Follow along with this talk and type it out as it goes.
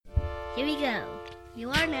Here we go. You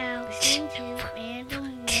are now listening to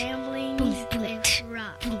Random Ramblings with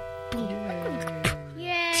Rob.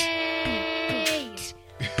 Yay!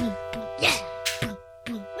 Yeah!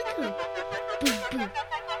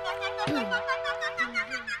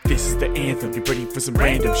 This is the anthem, you're ready for some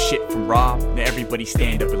random shit from Rob. Now everybody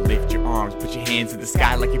stand up and lift your arms. Put your hands in the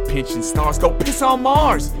sky like you're pinching stars. Go piss on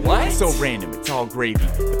Mars! What? It's so random, it's all gravy.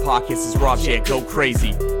 The podcast is Rob Shit, go crazy.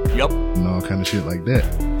 Yup. And all kind of shit like that.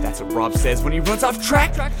 That's what Rob says when he runs off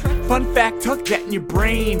track. Fun fact, tuck that in your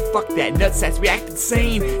brain. Fuck that, nutsacks, we act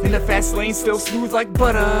insane. In the fast lane, still smooth like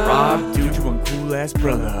butter. Rob, dude, you one cool ass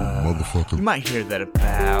brother. Motherfucker. You might hear that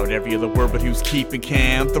about every other word, but who's keeping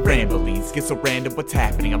count? The ramblings get so random, what's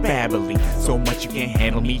happening? I'm babbling so much you can't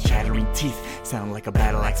handle me. Chattering teeth, sound like a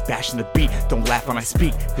battle axe bashing the beat. Don't laugh when I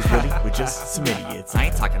speak, cause really, we're just some idiots. I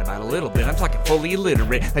ain't talking about a little bit, I'm talking fully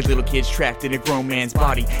illiterate. Like little kids trapped in a grown man's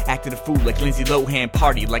body. Acting a fool like Lindsay Lohan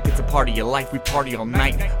party. Like it's a party of life, we party all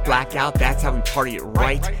night. Blackout, that's how we party it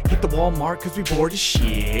right. Hit the Walmart cause we bored as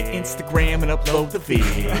shit. Instagram and upload the vid.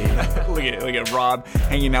 look at Rob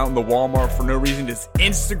hanging out in the Walmart for no reason, just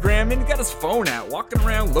Instagramming. He got his phone out, walking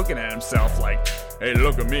around looking at himself like, hey,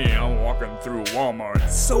 look at me, I'm walking through Walmart.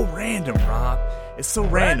 It's so random, Rob. It's so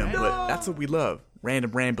random, but that's what we love.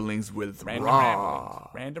 Random ramblings with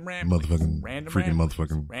Rob. Random ramblings. Motherfucking, Random freaking ramblings.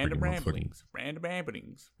 motherfucking, Random freaking ramblings. Random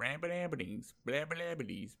ramblings. Random ramblings. Blah blah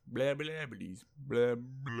blabbities. Blah blah blabbities. Blah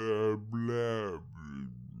blah blah.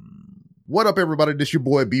 What up, everybody? This your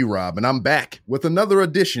boy B-Rob, and I'm back with another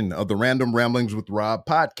edition of the Random Ramblings with Rob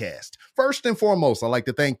podcast. First and foremost, I'd like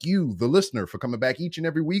to thank you, the listener, for coming back each and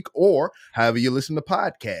every week, or however you listen to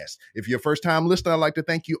podcasts. If you're a first-time listener, I'd like to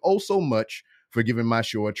thank you oh so much for giving my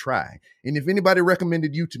show a try. And if anybody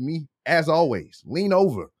recommended you to me, as always, lean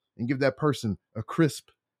over and give that person a crisp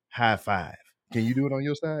high five. Can you do it on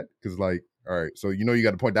your side? Because, like, all right, so you know you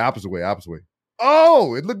got to point the opposite way.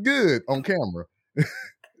 Oh, it looked good on camera.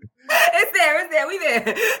 It's there. We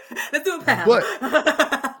there. Let's do a pound.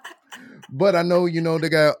 But I know, they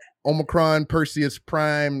got Omicron, Perseus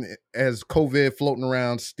Prime as COVID floating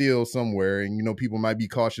around still somewhere. And, people might be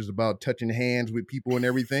cautious about touching hands with people and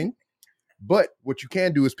everything. But what you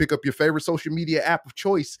can do is pick up your favorite social media app of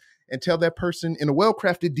choice and tell that person in a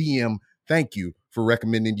well-crafted DM, thank you for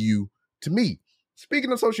recommending you to me.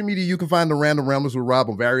 Speaking of social media, you can find the Random Ramblers with Rob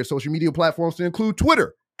on various social media platforms to include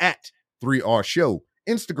Twitter at 3R Show,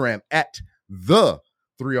 Instagram at The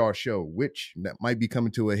 3R Show, which that might be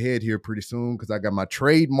coming to a head here pretty soon because I got my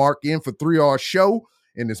trademark in for 3R Show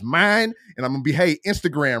and it's mine. And I'm going to be, hey,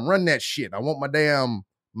 Instagram, run that shit. I want my damn,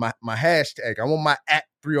 my hashtag. I want my at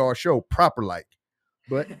 3R Show proper like.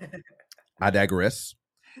 But I digress.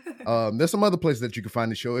 There's some other places that you can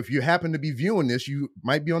find the show. If you happen to be viewing this, you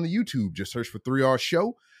might be on the YouTube. Just search for 3R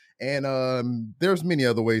Show. And there's many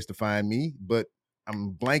other ways to find me, but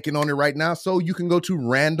I'm blanking on it right now. So you can go to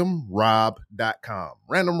randomrob.com,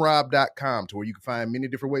 randomrob.com, to where you can find many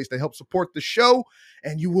different ways to help support the show.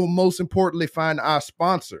 And you will most importantly find our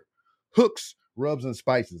sponsor, Hooks, Rubs, and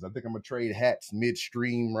Spices. I think I'm going to trade hats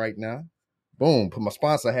midstream right now. Boom, put my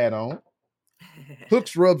sponsor hat on.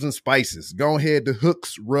 Hooks, Rubs, and Spices. Go ahead to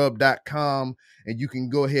hooksrub.com and you can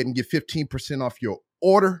go ahead and get 15% off your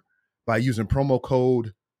order by using promo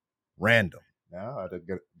code RANDOM. Now I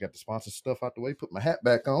got the sponsor stuff out the way, put my hat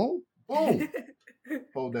back on. Boom.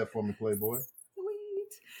 Hold that for me, Playboy.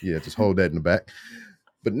 Sweet. Yeah, just hold that in the back.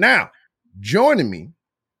 But now, joining me,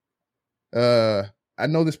 I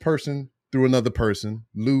know this person through another person,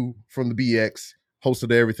 Lou from the BX, host of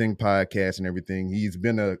the Everything podcast and everything. He's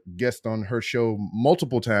been a guest on her show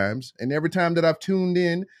multiple times. And every time that I've tuned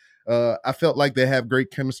in, I felt like they have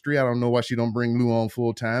great chemistry. I don't know why she don't bring Lou on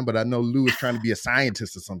full time, but I know Lou is trying to be a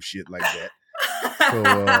scientist or some shit like that.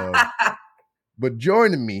 So, but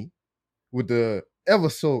joining me with the ever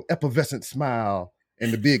so effervescent smile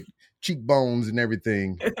and the big cheekbones and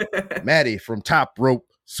everything, Maddie from Top Rope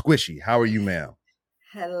Squishy. How are you, ma'am?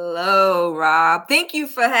 Hello, Rob. Thank you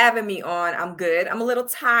for having me on. I'm good. I'm a little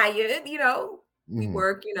tired, we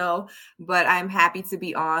work, but I'm happy to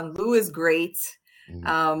be on. Lou is great.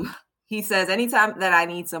 He says anytime that I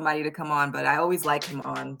need somebody to come on, but I always like him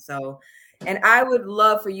on. So, and I would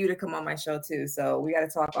love for you to come on my show too. So we got to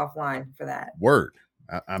talk offline for that. Word.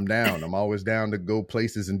 I'm down. I'm always down to go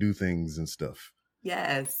places and do things and stuff.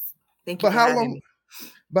 Yes. Thank you.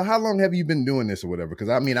 But how long have you been doing this or whatever? Because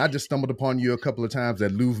I just stumbled upon you a couple of times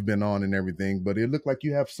that Lou's been on and everything, but it looked like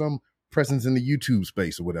you have some presence in the YouTube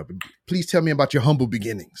space or whatever. Please tell me about your humble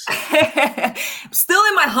beginnings. Still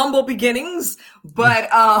in my humble beginnings, but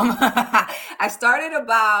I started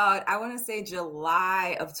about, I want to say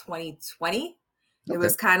July of 2020. Okay. It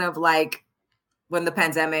was kind of like when the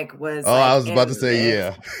pandemic was. Oh, I was about to say,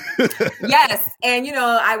 yeah. Yes. And,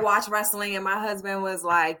 I watched wrestling and my husband was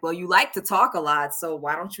like, well, you like to talk a lot. So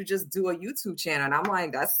why don't you just do a YouTube channel? And I'm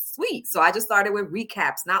like, that's sweet. So I just started with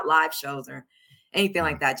recaps, not live shows or anything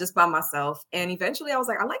like that, just by myself. And eventually I was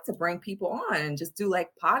like, I like to bring people on and just do like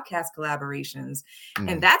podcast collaborations.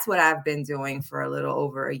 And that's what I've been doing for a little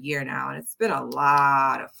over a year now. And it's been a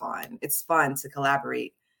lot of fun. It's fun to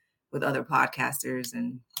collaborate with other podcasters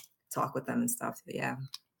and talk with them and stuff. But yeah.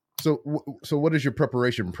 So what is your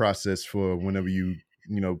preparation process for whenever you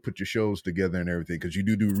put your shows together and everything? Because you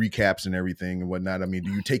do recaps and everything and whatnot. I mean,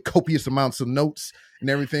 do you take copious amounts of notes and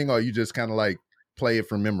everything, or you just kind of like play it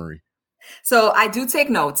from memory? So I do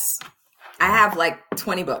take notes. I have like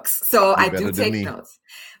 20 books. So I do take notes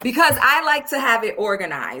because I like to have it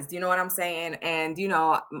organized. You know what I'm saying? And,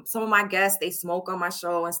 some of my guests, they smoke on my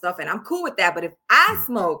show and stuff, and I'm cool with that. But if I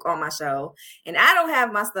smoke on my show and I don't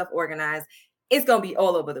have my stuff organized, it's going to be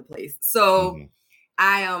all over the place. So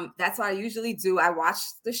that's what I usually do. I watch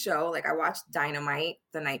the show. Like I watch Dynamite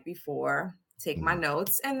the night before, take my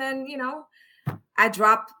notes, and then, I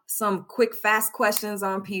drop some quick, fast questions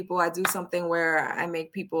on people. I do something where I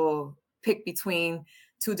make people pick between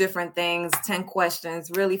two different things, 10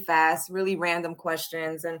 questions, really fast, really random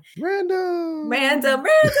questions. And random.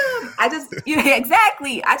 I just,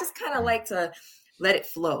 exactly. I just kind of like to let it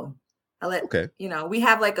flow. We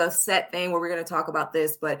have like a set thing where we're going to talk about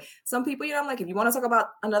this, but some people, I'm like, if you want to talk about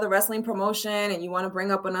another wrestling promotion and you want to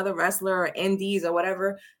bring up another wrestler or indies or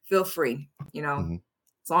whatever, feel free,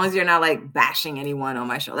 as long as you're not like bashing anyone on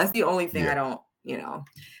my show. That's the only thing I don't, because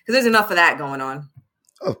there's enough of that going on.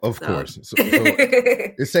 Of course. So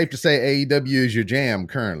it's safe to say AEW is your jam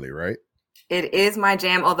currently, right? It is my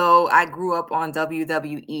jam, although I grew up on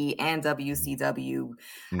WWE and WCW.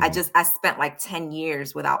 I spent like 10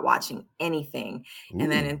 years without watching anything. Ooh.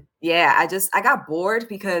 And then, I got bored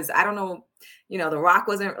because I don't know, The Rock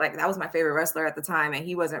wasn't like, that was my favorite wrestler at the time. And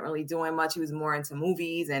he wasn't really doing much. He was more into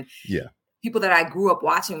movies, and people that I grew up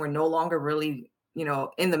watching were no longer really,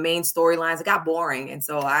 in the main storylines. It got boring. And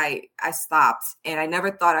so I stopped, and I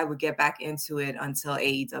never thought I would get back into it until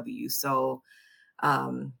AEW. So,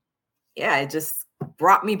 it just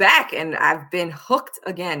brought me back, and I've been hooked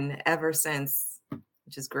again ever since,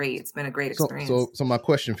 which is great. It's been a great experience. So my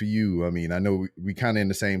question for you, I mean, I know we kind of in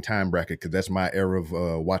the same time bracket because that's my era of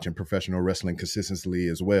watching professional wrestling consistently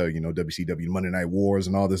as well. WCW, Monday Night Wars,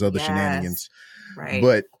 and all this other shenanigans. Right.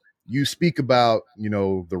 But you speak about,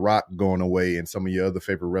 The Rock going away and some of your other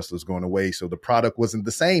favorite wrestlers going away. So the product wasn't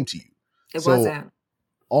the same to you. It wasn't.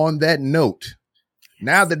 On that note,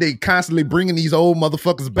 now that they constantly bringing these old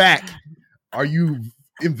motherfuckers back, are you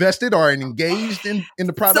invested or engaged in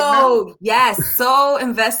the product now? Yes, so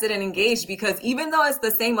invested and engaged, because even though it's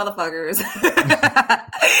the same motherfuckers,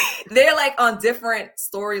 they're like on different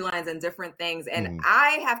storylines and different things. And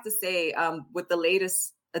I have to say, with the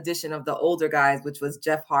latest edition of the older guys, which was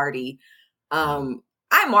Jeff Hardy,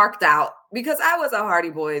 I marked out because I was a Hardy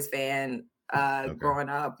Boys fan growing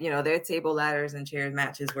up. Their table, ladders, and chairs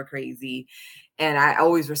matches were crazy. And I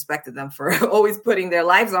always respected them for always putting their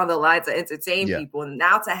lives on the line to entertain people. And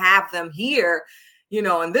now to have them here,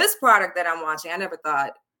 in this product that I'm watching, I never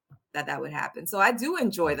thought that would happen. So I do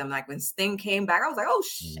enjoy them. Like when Sting came back, I was like, oh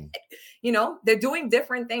shit, they're doing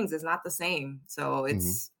different things. It's not the same. So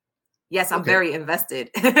it's, yes, I'm very invested.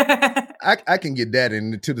 I can get that.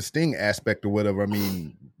 And to the Sting aspect or whatever, I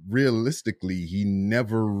mean, realistically, he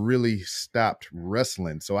never really stopped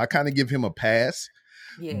wrestling. So I kind of give him a pass.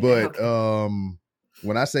 Yeah, but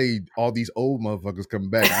when I say all these old motherfuckers coming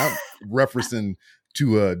back, I'm referencing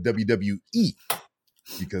to WWE,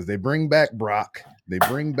 because they bring back Brock, they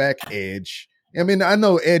bring back Edge. I mean, I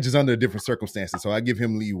know Edge is under different circumstances, so I give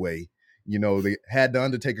him leeway. They had the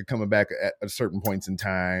Undertaker coming back at certain points in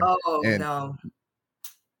time. Oh, and no.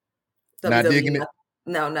 Not digging it?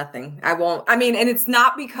 No, nothing. I won't. I mean, and it's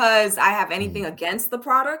not because I have anything against the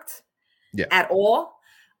product at all.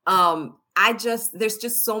 There's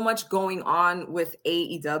just so much going on with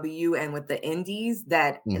AEW and with the indies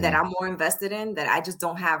that I'm more invested in, that I just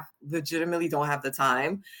legitimately don't have the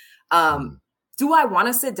time. Do I want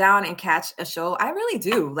to sit down and catch a show? I really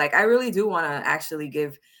do. Like, I really do want to actually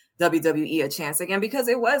give WWE a chance again, because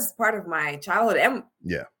it was part of my childhood and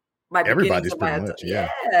my everybody's pretty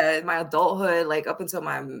much, my adulthood, like up until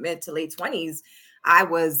my mid to late 20s. I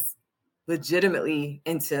was legitimately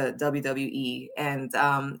into WWE. And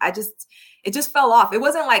it just fell off. It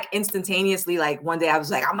wasn't like instantaneously, like one day I was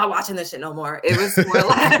like, I'm not watching this shit no more. It was more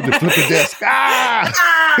like the flip the desk.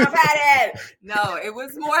 I've had it. No, it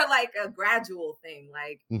was more like a gradual thing.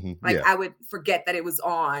 Like I would forget that it was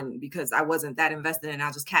on because I wasn't that invested in it.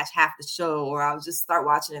 I'll just catch half the show, or I'll just start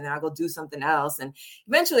watching it and then I'll go do something else. And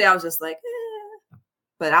eventually I was just like,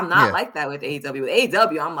 But I'm not like that with AEW. With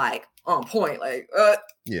AEW, I'm like on point. Like,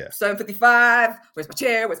 7:55. Where's my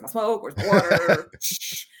chair? Where's my smoke? Where's my water?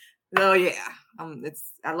 Oh yeah.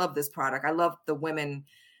 I love this product. I love the women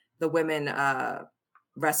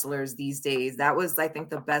wrestlers these days. That was, I think,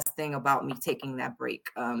 the best thing about me taking that break.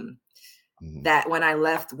 That when I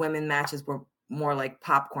left, women matches were more like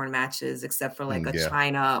popcorn matches, except for like a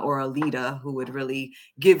Chyna or a Lita, who would really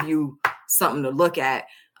give you something to look at.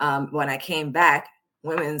 When I came back,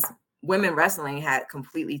 women wrestling had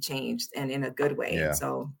completely changed, and in a good way. And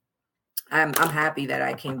so I'm happy that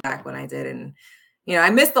I came back when I did. And I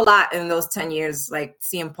missed a lot in those 10 years, like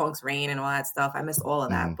CM Punk's reign and all that stuff. I missed all of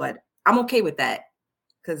that, but I'm okay with that.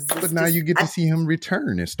 But now you get to see him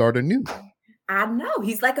return and start anew. I know.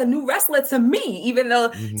 He's like a new wrestler to me, even though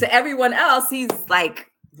to everyone else, he's like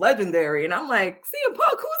legendary. And I'm like, CM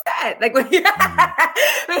Punk, who's that? Like when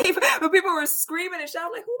people were screaming and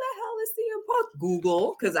shouting, like, who the hell is CM Punk?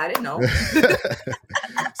 Google, because I didn't know.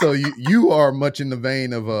 So you are much in the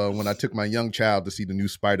vein of when I took my young child to see the new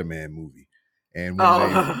Spider-Man movie. And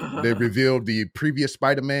when they revealed the previous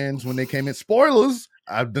Spider-Mans when they came in, spoilers,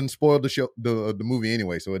 I've done spoiled the show, the movie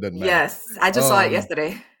anyway, so it doesn't matter. Yes, I just saw it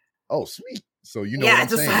yesterday. Oh, sweet. So you know what I'm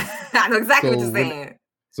saying. I know exactly what you're saying.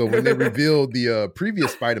 So when they revealed the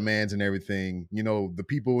previous Spider-Mans and everything, the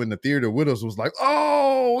people in the theater with us was like, that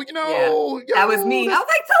was me. I was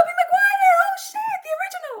like, Tobey Maguire, oh shit, the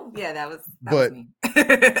original. Yeah, that was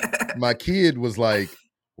me. My kid was like,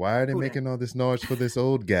 why are they making all this noise for this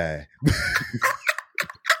old guy?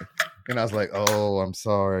 And I was like, oh, I'm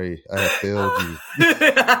sorry. I have failed you.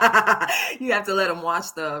 You have to let him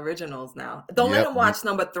watch the originals now. Don't let him watch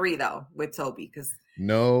number 3, though, with Toby.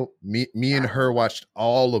 No, me and her watched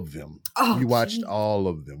all of them. We watched all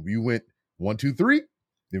of them. We went 1, 2, 3.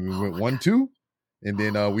 Then we went 1, 2. And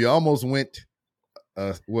then we almost went,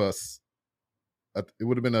 it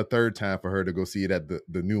would have been a third time for her to go see it at the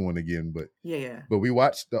new one again. But But we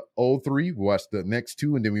watched the old 3. We watched the next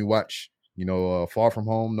 2. And then we watched Far From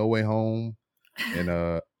Home, No Way Home, and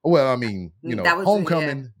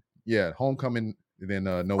Homecoming. Homecoming, and then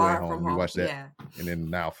No Way Home. We watched that, and then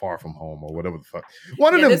now Far From Home or whatever the fuck.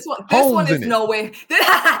 One of them. This one is No Way.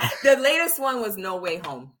 The latest one was No Way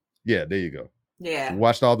Home. Yeah, there you go. Yeah, we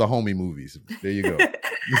watched all the homie movies. There you go.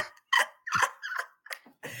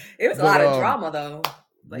 It was a lot of drama though.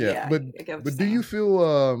 But do you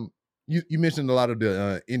feel you mentioned a lot of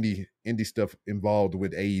the indie stuff involved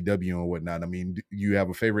with AEW and whatnot. I mean, do you have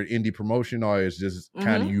a favorite indie promotion, or is just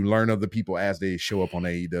kind of you learn of the people as they show up on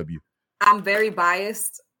AEW? I'm very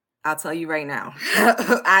biased. I'll tell you right now.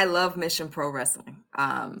 I love Mission Pro Wrestling.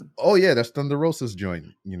 That's Thunder Rosa's joint.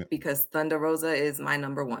 Because Thunder Rosa is my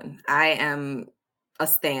number one. I am a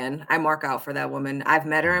stan. I mark out for that woman. I've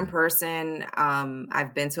met her in person.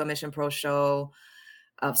 I've been to a Mission Pro show.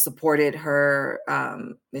 I've supported her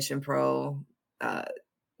Mission Pro,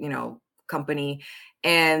 company,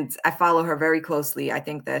 and I follow her very closely. I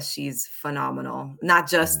think that she's phenomenal, not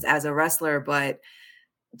just as a wrestler, but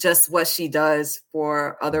just what she does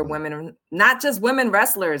for other women, not just women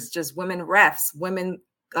wrestlers, just women refs, women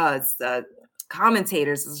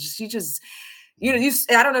commentators. She just,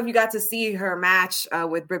 I don't know if you got to see her match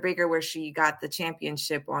with Britt Baker where she got the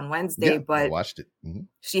championship on Wednesday, but I watched it.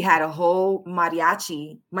 She had a whole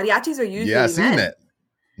mariachi. Mariachis are usually I've seen men. that.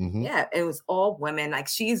 Yeah, it was all women. Like,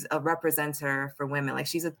 she's a representative for women. Like,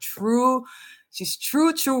 she's true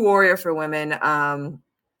warrior for women.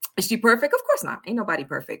 Is she perfect? Of course not. Ain't nobody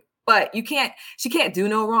perfect. But she can't do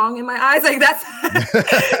no wrong in my eyes. Like, that's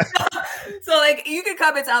so like, you can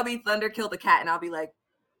come and tell me Thunder killed the cat and I'll be like,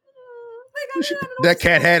 that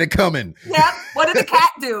cat had it coming. Yeah. What did the cat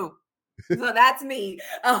do? So that's me.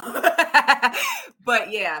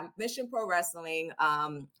 But yeah, Mission Pro Wrestling.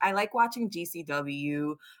 I like watching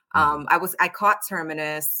GCW. I caught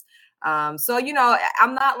Terminus. So,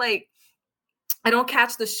 I'm not like, I don't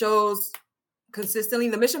catch the shows consistently.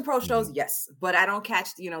 The Mission Pro shows, yes, but I don't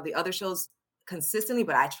catch, the other shows consistently,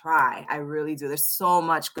 but I try. I really do. There's so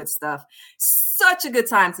much good stuff. Such a good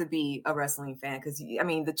time to be a wrestling fan because,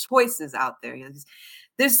 the choices out there.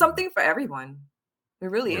 There's something for everyone. It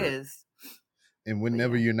really is. And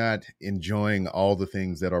whenever you're not enjoying all the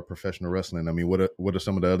things that are professional wrestling, what are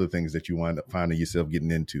some of the other things that you wind up finding yourself getting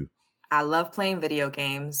into? I love playing video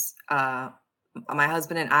games. My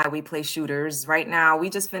husband and I, we play shooters. Right now, we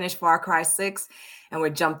just finished Far Cry 6 and we're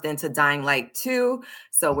jumped into Dying Light 2.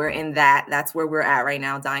 So we're in that. That's where we're at right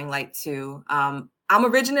now, Dying Light 2. I'm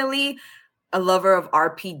originally a lover of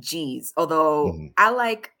RPGs, although I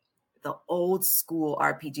like the old school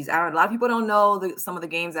RPGs. I don't know, a lot of people don't know some of the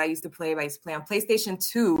games I used to play. I used to play on PlayStation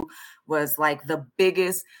 2 was like the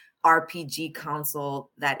biggest RPG console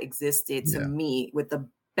that existed to me, with the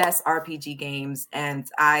best RPG games. And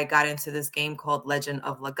I got into this game called Legend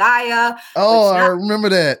of Legaia. Oh, I remember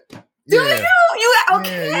that. Do you?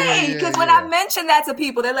 Okay. Because when I mentioned that to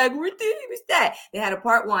people, they're like, what is that? They had a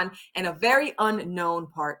part 1 and a very unknown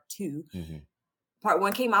part 2. Part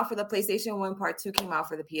 1 came out for the PlayStation 1, part 2 came out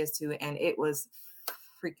for the PS2, and it was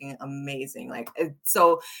freaking amazing. Like,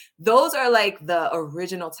 so those are like the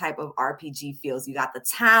original type of RPG feels. You got the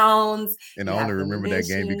towns. And I only remember that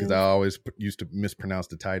game because I always used to mispronounce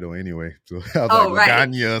the title anyway. So I was like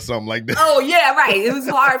Laganya or something like that. Oh yeah, right. It was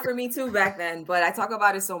hard for me too back then, but I talk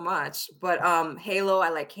about it so much. But Halo, I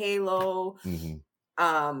like Halo.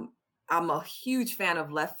 I'm a huge fan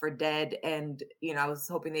of Left 4 Dead, and I was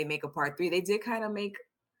hoping they'd make a part 3. They did kind of make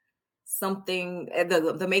something.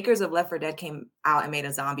 The makers of Left 4 Dead came out and made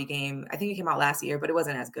a zombie game. I think it came out last year, but it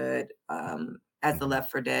wasn't as good as the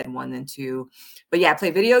Left 4 Dead 1 and 2. But yeah, I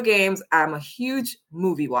play video games. I'm a huge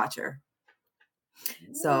movie watcher.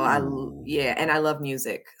 So and I love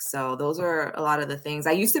music. So those are a lot of the things.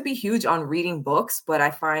 I used to be huge on reading books, but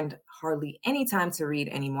I find hardly any time to read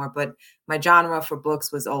anymore. But my genre for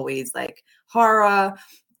books was always like horror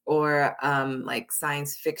or like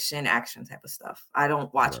science fiction, action type of stuff. I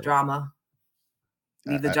don't watch drama.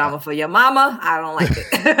 Leave the drama for your mama. I don't like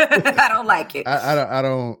it. I don't like it.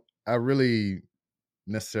 I really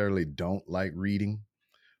necessarily don't like reading,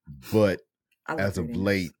 but as of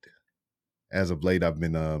late, I've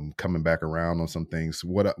been coming back around on some things.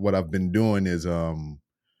 What I've been doing is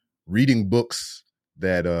reading books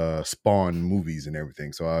that spawn movies and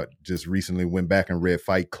everything. So I just recently went back and read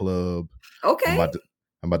Fight Club. Okay.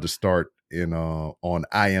 I'm about to start on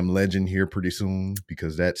I Am Legend here pretty soon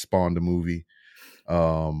because that spawned a movie.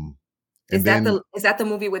 Is that the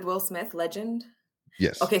movie with Will Smith, Legend?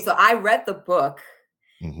 Yes. Okay, so I read the book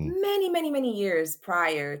many, many, many years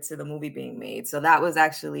prior to the movie being made. So that was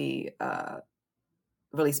actually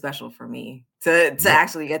really special for me to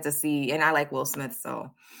actually get to see. And I like Will Smith,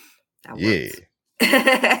 so that worked.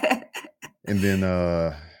 And then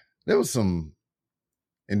there was some,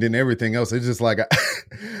 and then everything else. It's just like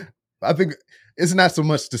I think it's not so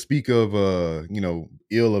much to speak of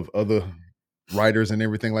ill of other writers and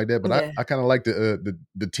everything like that, but I kind of like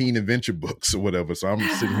the teen adventure books or whatever. So I'm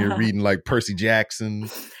sitting here reading like Percy Jackson.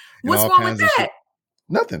 What's wrong with that?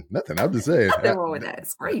 Nothing. I'm just saying. Nothing wrong with that.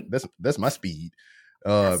 It's great. That's my speed.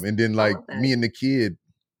 And then like me and the kid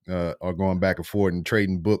are going back and forth and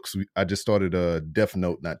trading books. I just started a Death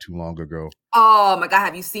Note not too long ago. Oh my God.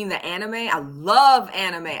 Have you seen the anime? I love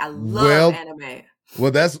anime. Anime.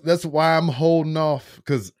 Well, that's why I'm holding off,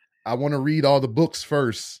 because I want to read all the books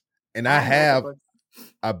first. And I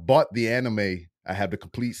bought the anime. I have the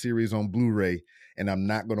complete series on Blu-ray, and I'm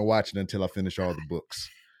not going to watch it until I finish all the books.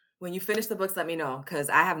 When you finish the books, let me know, because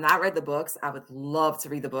I have not read the books. I would love to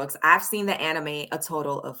read the books. I've seen the anime a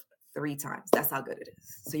total of 3 times. That's how good it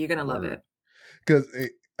is. So you're going to love it. Because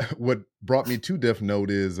what brought me to Death Note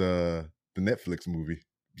is the Netflix movie.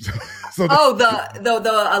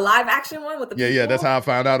 The live action one with the people? Yeah, that's how I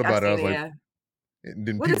found out about it. I was like, and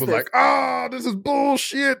then people like, "Oh, this is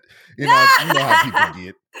bullshit." You know how people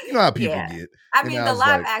get. You know how people get. I mean, the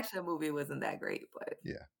live action movie wasn't that great, but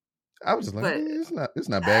I was just like, it's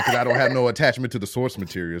not bad, because I don't have no attachment to the source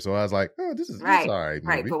material. So I was like, oh, this is all right. Movie.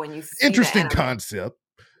 Right, but when you see interesting concept.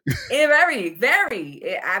 Very,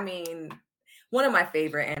 very. I mean, one of my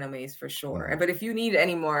favorite animes for sure. Mm-hmm. But if you need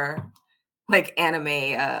any more like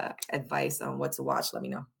anime advice on what to watch, let me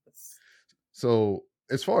know. So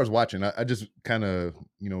as far as watching, I just kind of,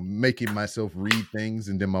 making myself read things.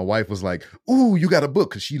 And then my wife was like, "Ooh, you got a book,"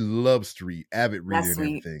 because she loves to read, avid reader and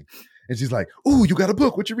everything. And she's like, "Ooh, you got a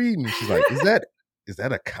book. What you reading?" And she's like, is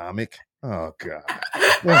that a comic? Oh, God.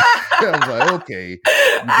 I was like, okay.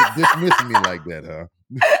 You dismissing me like that, huh?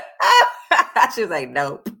 She was like,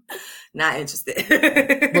 nope, not interested.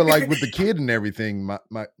 But like with the kid and everything,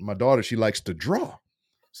 my daughter, she likes to draw.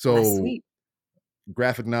 So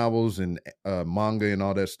graphic novels and manga and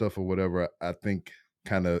all that stuff or whatever, I think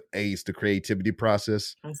kind of aids the creativity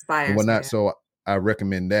process. Inspires and whatnot. So I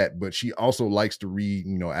recommend that. But she also likes to read,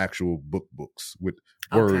 actual books with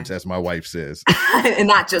words, as my wife says. And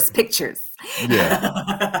not just pictures.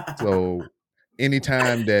 Yeah. So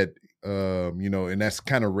anytime that, and that's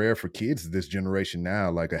kind of rare for kids this generation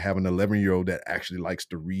now. Like I have an 11-year-old that actually likes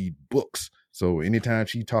to read books. So anytime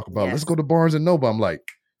she talk about let's go to Barnes and Noble, I'm like,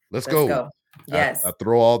 let's go. Yes. I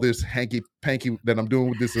throw all this hanky panky that I'm doing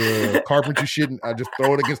with this carpentry shit, and I just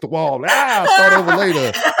throw it against the wall. Start over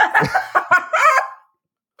later.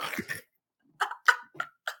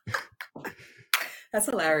 That's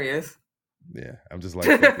hilarious. Yeah, I'm just like,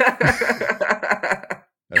 I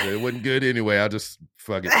said, it wasn't good anyway. I'll just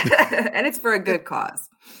fuck it. And it's for a good cause.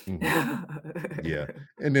 Mm-hmm. Yeah.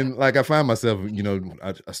 And then like I find myself,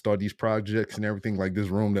 I start these projects and everything, like this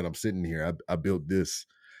room that I'm sitting here. I built this.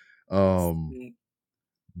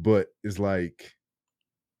 But it's like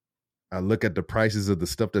I look at the prices of the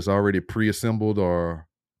stuff that's already pre-assembled or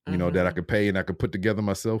that I could pay and I could put together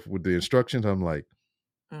myself with the instructions. I'm like,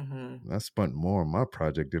 I spent more on my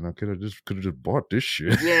project than I could have just bought this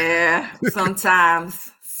shit. Yeah,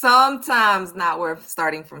 sometimes not worth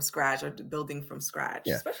starting from scratch or building from scratch.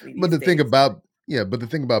 Yeah. Especially but the thing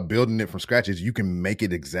about building it from scratch is you can make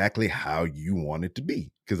it exactly how you want it to be.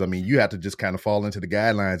 Because I mean, you have to just kind of fall into the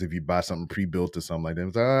guidelines if you buy something pre-built or something like that.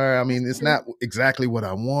 It's all right, I mean, it's not exactly what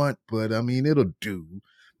I want, but I mean, it'll do.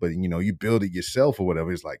 But you build it yourself or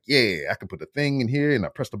whatever. It's like, yeah, I can put a thing in here and I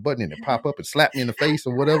press the button and it pop up and slap me in the face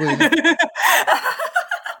or whatever.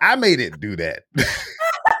 I made it do that.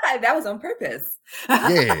 That was on purpose.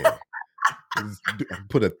 Yeah.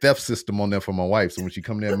 Put a theft system on there for my wife. So when she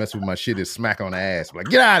come there and mess with my shit, it's smack on the ass. I'm like,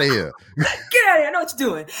 get out of here. Get out of here. I know what you're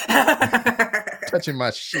doing. Touching my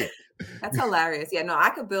shit. That's hilarious. Yeah, no, I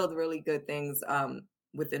could build really good things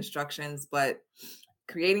with instructions, but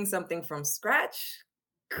creating something from scratch,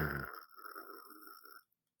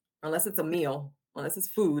 unless it's a meal, unless it's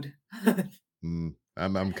food. I'm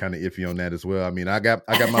kind of iffy on that as well. I mean, I got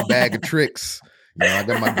my bag of tricks. I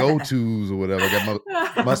got my go-tos or whatever. I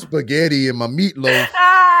got my spaghetti and my meatloaf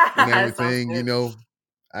and everything.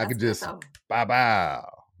 I could just bye.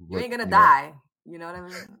 You ain't gonna die. You know what I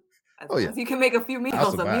mean? As long as you can make a few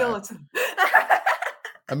meals, a meal or two.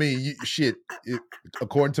 I mean,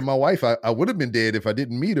 according to my wife, I would have been dead if I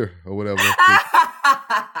didn't meet her or whatever.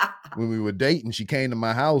 When we were dating, she came to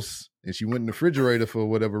my house and she went in the refrigerator for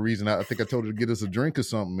whatever reason. I think I told her to get us a drink or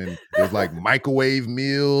something. And it was like microwave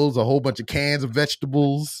meals, a whole bunch of cans of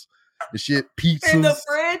vegetables, the shit, pizzas. In the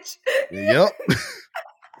fridge? Yep.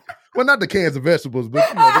 Well, not the cans of vegetables, but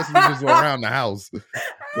this was just around the house.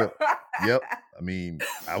 But, yep. I mean,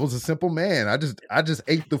 I was a simple man. I just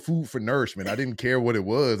ate the food for nourishment. I didn't care what it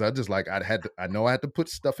was. I just I know I had to put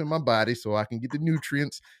stuff in my body so I can get the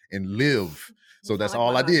nutrients and live. So that's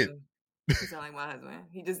all I did. You sound like my husband.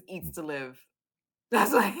 He just eats to live.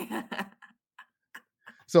 That's like.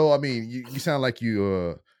 So I mean, you sound like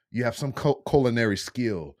you have some culinary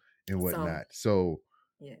skill and whatnot. So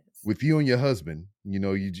yes. With you and your husband,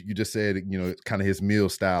 you just said kind of his meal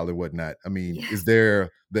style and whatnot. I mean, Is there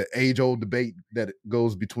the age-old debate that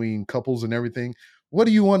goes between couples and everything? What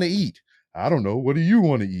do you want to eat? I don't know. What do you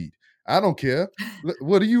want to eat? I don't care.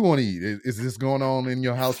 What do you want to eat? Is this going on in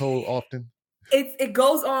your household often? It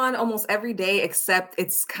goes on almost every day, except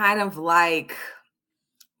it's kind of like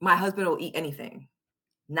my husband will eat anything,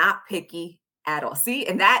 not picky at all. See,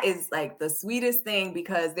 and that is like the sweetest thing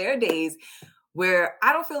because there are days where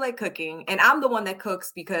I don't feel like cooking and I'm the one that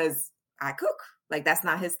cooks because I cook. Like that's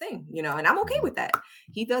not his thing, and I'm okay with that.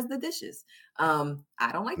 He does the dishes. I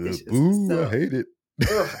don't like dishes. Ooh, so, I hate it.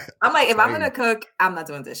 I'm like, if I'm going to cook, I'm not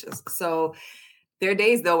doing dishes. So there are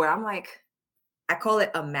days though where I'm like, I call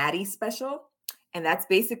it a Maddie special. And that's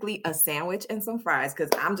basically a sandwich and some fries because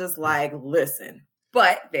I'm just like, listen.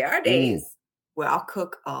 But there are days where I'll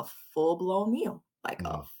cook a full-blown meal,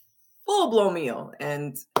 a full-blown meal.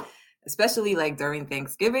 And especially like during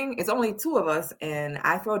Thanksgiving, it's only 2 of us. And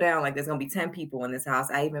I throw down like there's going to be 10 people in this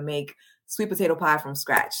house. I even make sweet potato pie from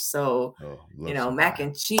scratch. So, mac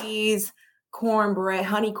and cheese, cornbread,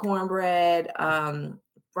 honey cornbread,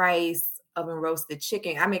 rice, oven roasted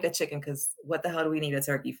chicken. I make a chicken because what the hell do we need a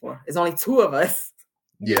turkey for? There's only 2 of us.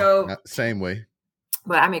 Same way.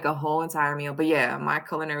 But I make a whole entire meal. But yeah, my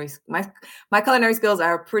culinary skills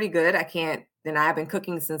are pretty good. I've been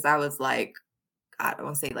cooking since I was like, God, I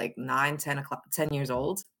want to say like 9, 10 years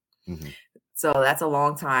old. Mm-hmm. So that's a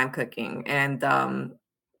long time cooking. And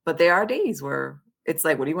but there are days where it's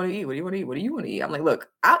like, what do you want to eat? What do you want to eat? What do you want to eat? I'm like, look,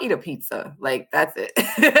 I'll eat a pizza. Like that's it.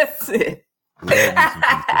 That's it.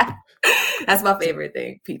 That's my favorite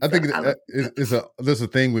thing, pizza. I think there's a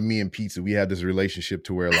thing with me and pizza. We have this relationship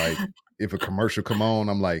to where like if a commercial come on,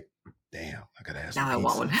 I'm like, damn, I gotta have some pizza. I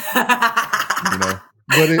want one.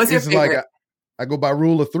 But it's like I go by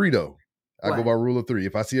rule of 3 though. I go What? by rule of 3.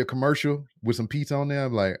 If I see a commercial with some pizza on there,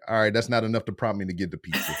 I'm like, all right, that's not enough to prompt me to get the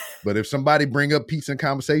pizza. But if somebody bring up pizza in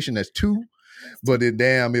conversation, that's 2. But then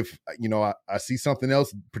damn, if I see something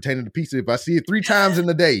else pertaining to pizza, if I see it 3 times in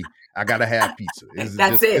the day, I gotta have pizza.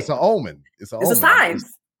 That's it. It's an omen. It's a sign.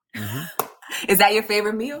 Mhm. Is that your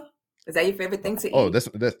favorite meal? Is that your favorite thing to eat? Oh,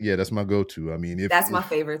 that's my go-to. I mean, that's my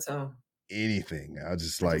favorite too. Anything, I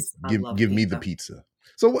just I give love me pizza. the pizza.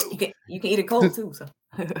 So what? You can eat it cold too. So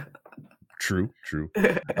True.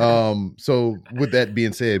 So with that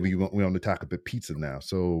being said, we're on the topic of pizza now.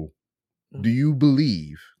 So do you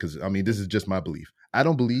believe? Because I mean, this is just my belief. I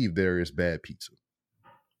don't believe there is bad pizza.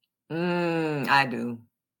 I do.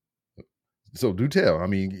 So do tell. I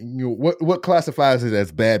mean, what classifies it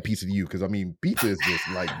as bad pizza to you? Because I mean, pizza is just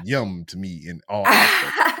like yum to me in all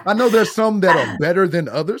aspects. I know there's some that are better than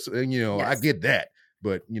others, and Yes. I get that.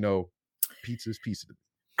 But pizza is pizza.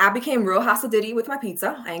 I became real Hasadidi with my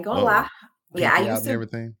pizza. I ain't gonna lie. Yeah, I Pinky out used and to.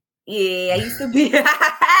 everything. Yeah, I used to be.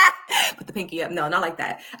 Put the pinky up. No, not like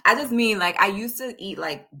that. I just mean like I used to eat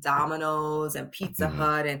like Domino's and Pizza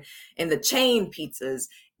Hut and the chain pizzas,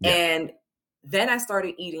 and then I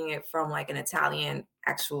started eating it from like an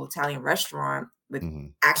actual Italian restaurant with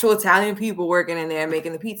actual Italian people working in there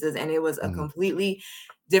making the pizzas, and it was a completely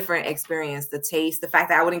different experience. The taste, the fact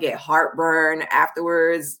that I wouldn't get heartburn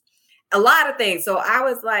afterwards, a lot of things. So I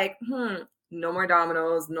was like, no more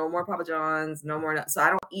Domino's, no more Papa John's, no more. So I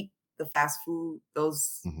don't eat the fast food.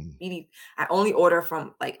 Those I only order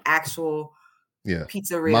from like actual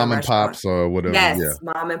pizzeria, mom and pops or whatever. Yes,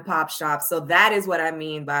 mom and pop shops. So that is what I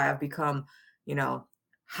mean by I've become,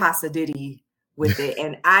 Hasadidi with it.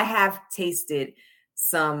 And I have tasted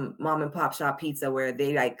some mom and pop shop pizza where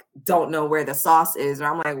they like don't know where the sauce is, or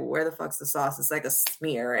I'm like, well, where the fuck's the sauce? It's like a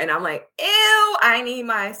smear, and I'm like, ew, I need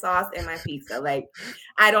my sauce in my pizza. Like,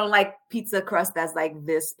 I don't like pizza crust that's like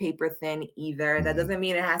this paper thin either. That doesn't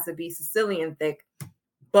mean it has to be Sicilian thick,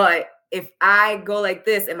 but if I go like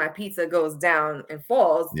this and my pizza goes down and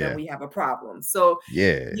falls, then we have a problem. So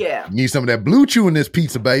you need some of that blue chew in this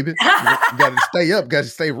pizza, baby. You got to stay up, got to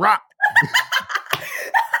stay rock.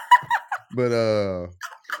 But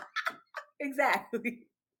exactly.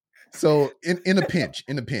 So in a pinch,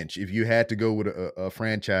 if you had to go with a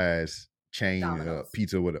franchise chain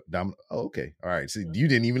pizza with a Domino's. Oh, okay. All right. So you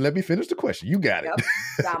didn't even let me finish the question. You got it.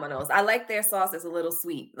 Domino's. I like their sauce. It's a little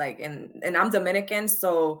sweet. Like, and I'm Dominican,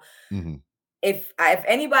 so if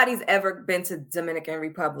anybody's ever been to Dominican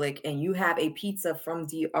Republic and you have a pizza from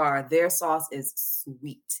DR, their sauce is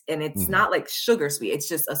sweet, and it's not like sugar sweet. It's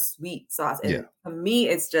just a sweet sauce. And for me,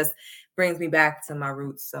 it's just brings me back to my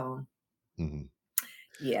roots. So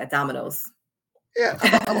Domino's. Yeah,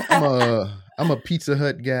 I'm a Pizza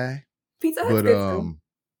Hut guy. Pizza Hut's good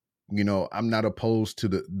too. I'm not opposed to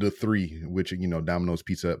the 3, which Domino's,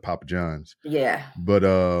 Pizza Hut, Papa John's. Yeah. But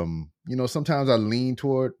sometimes I lean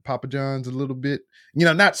toward Papa John's a little bit.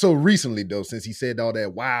 Not so recently though, since he said all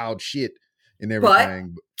that wild shit and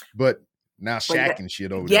everything. But now Shaq and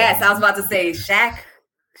shit over there. Yes, I was about to say Shaq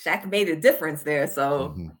made a difference there.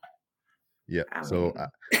 So yeah.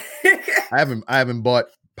 I haven't bought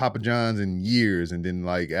Papa John's in years, and then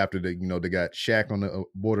like after they got Shaq on the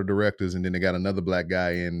board of directors, and then they got another black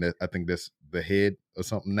guy in that I think that's the head or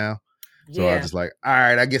something now. So I was just like, all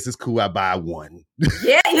right, I guess it's cool. I buy one.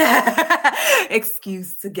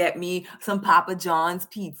 Excuse to get me some Papa John's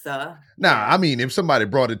pizza. Nah, I mean, if somebody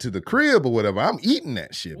brought it to the crib or whatever, I'm eating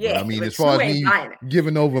that shit. Yeah, but I mean, as far as me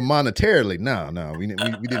giving over monetarily, no, we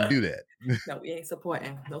didn't do that. No, we ain't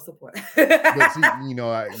supporting. No support. But see,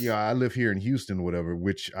 I live here in Houston, or whatever,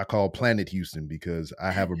 which I call Planet Houston because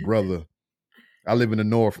I have a brother. I live in the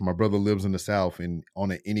north. My brother lives in the south, and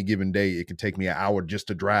on any given day, it can take me an hour just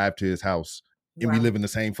to drive to his house, and we live in the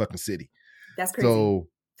same fucking city. That's crazy. So,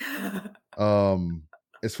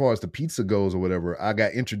 as far as the pizza goes or whatever, I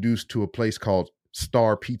got introduced to a place called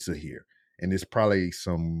Star Pizza here, and it's probably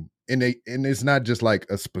and it's not just like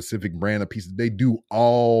a specific brand of pizza. They do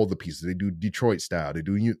all the pizzas. They do Detroit style. They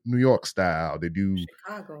do New York style. They do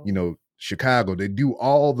Chicago. They do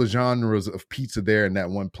all the genres of pizza there in that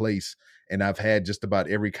one place. And I've had just about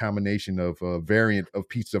every combination of variant of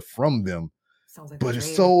pizza from them. Sounds like but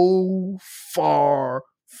it's so far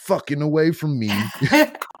fucking away from me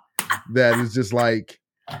that it's just like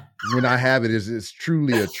when I have it, it's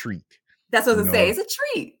truly a treat. That's what I say. It's a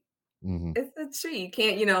treat. It's a treat. You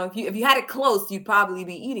can't, if you had it close, you'd probably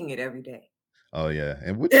be eating it every day. Oh yeah,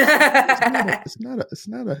 and it's not a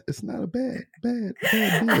bad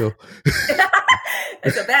deal.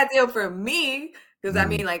 It's a bad deal for me because I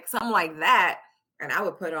mean, like something like that, and I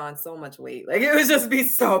would put on so much weight. Like it would just be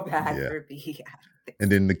so bad for me.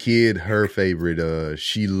 And then the kid, her favorite,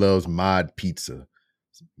 she loves mod pizza.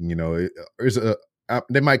 You know,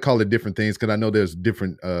 they might call it different things because I know there's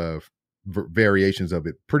different variations of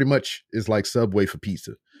it. Pretty much it's like Subway for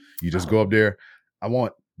pizza. You just go up there. I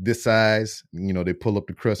want this size. You know, they pull up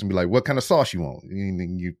the crust and be like, what kind of sauce you want?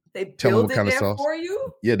 And you tell them what kind of sauce. For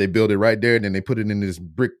you? Yeah, they build it right there. And then they put it in this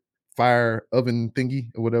brick fire oven thingy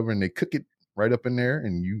or whatever. And they cook it right up in there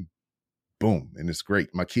and you boom. And it's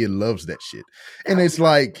great. My kid loves that shit. And it's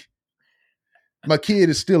like, my kid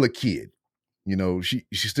is still a kid. You know, she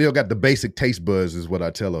still got the basic taste buds is what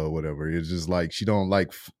I tell her or whatever. It's just like, she don't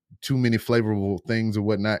like too many flavorful things or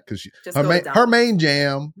whatnot. Cause her main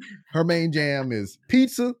jam is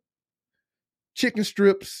pizza, chicken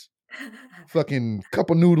strips, fucking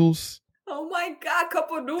cup of noodles. Oh my God, cup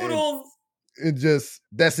of noodles.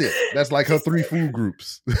 That's it. That's like her 3 food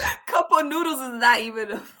groups. Cup of noodles is not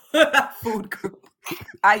even a food group.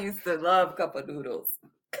 I used to love cup of noodles.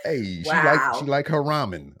 Hey, she like her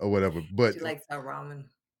ramen or whatever. But she likes her ramen.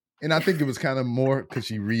 And I think it was kind of more because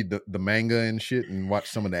she read the manga and shit and watched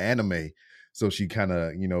some of the anime. So she kind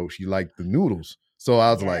of, you know, she liked the noodles. So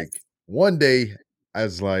I was like, one day I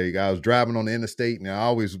was driving on the interstate and I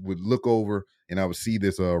always would look over and I would see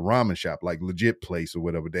this ramen shop, like legit place or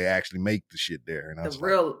whatever. They actually make the shit there. And I was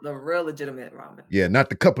the real legitimate ramen. Yeah, not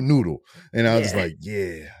the cup of noodle. And I was like,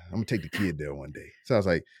 yeah, I'm gonna take the kid there one day. So I was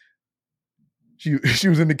like, she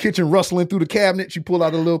was in the kitchen rustling through the cabinet. She pulled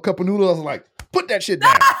out a little cup of noodles. I was like, put that shit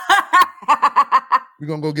down. We're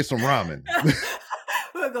gonna go get some ramen.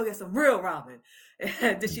 We're gonna go get some real ramen.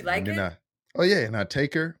 Did she like it? And I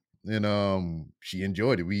take her. And she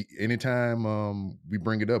enjoyed it. Anytime we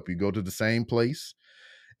bring it up, we go to the same place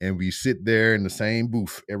and we sit there in the same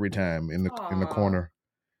booth every time in the corner.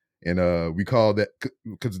 And we call that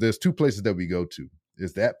because there's 2 places that we go to.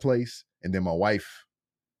 There's that place, and then my wife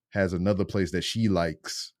has another place that she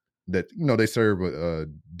likes that, you know, they serve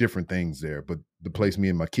different things there. But the place me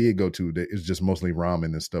and my kid go to, is just mostly ramen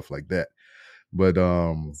and stuff like that. But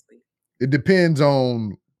it depends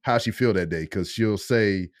on how she feel that day, because she'll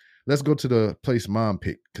say, let's go to the place mom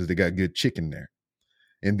picked because they got good chicken there.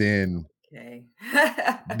 And then,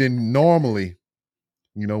 then normally,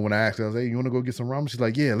 you know, when I ask her, I was like, hey, you want to go get some ramen? She's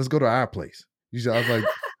like, yeah, let's go to our place. I was like,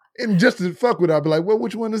 and just to fuck with her, I'd be like, well,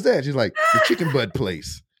 which one is that? She's like, the chicken butt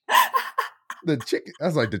place. I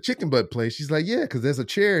was like, the chicken butt place? She's like, yeah, because there's a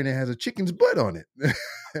chair and it has a chicken's butt on it.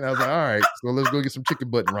 And I was like, all right, so let's go get some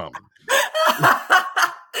chicken butt ramen.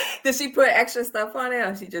 Does she put extra stuff on it,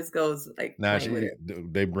 or she just goes like? Nah,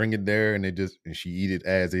 they bring it there and she eat it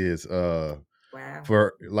as is. Wow.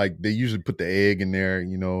 For like, they usually put the egg in there,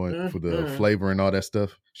 you know, and for the flavor and all that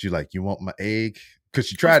stuff. She's like, you want my egg? Because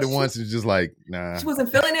she tried it once and just like, nah. She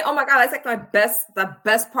wasn't feeling it. Oh my God, that's like the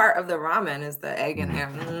best part of the ramen is the egg in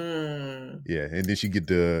there. Yeah, and then she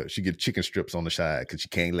get chicken strips on the side because she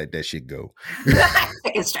can't let that shit go.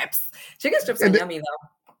 Chicken strips are yummy though.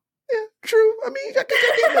 Yeah, true. I mean, I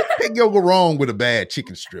can't go wrong with a bad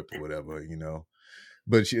chicken strip or whatever, you know.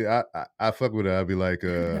 But I fuck with her. I'd be like,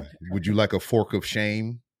 would you like a fork of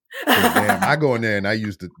shame? Damn, I go in there and I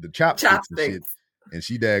use the chopsticks and shit. And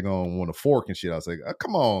she daggone want a fork and shit. I was like, oh,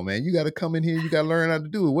 come on, man. You got to come in here. You got to learn how to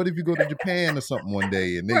do it. What if you go to Japan or something one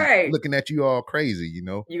day and they looking at you all crazy, you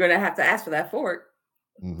know? You're going to have to ask for that fork.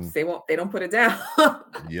 Mm-hmm. They don't put it down.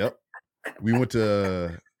 Yep. We went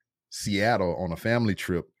to Seattle on a family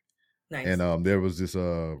trip. Nice. And there was this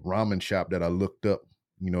ramen shop that I looked up,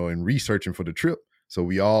 you know, in researching for the trip. So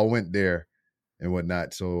we all went there and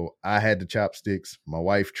whatnot. So I had the chopsticks. My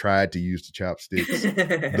wife tried to use the chopsticks.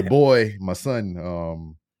 The boy, my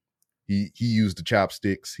son, he used the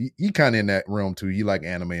chopsticks. He kind of in that realm too. He like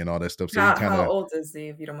anime and all that stuff. So how old is he,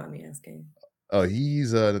 if you don't mind me asking?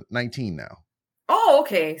 He's 19 now. Oh,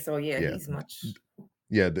 okay. So yeah. He's much.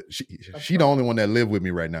 Yeah, she the only one that live with me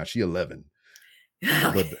right now. She 11.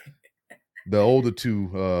 Okay. But the older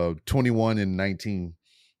 2, 21 and 19.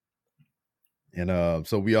 And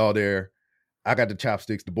so we all there. I got the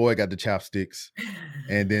chopsticks. The boy got the chopsticks.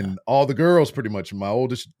 And then all the girls, pretty much, my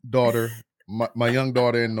oldest daughter, my young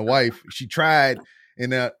daughter, and the wife, she tried.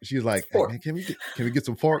 And she was like, hey, can we get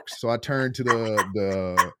some forks? So I turned to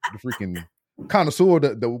the freaking connoisseur,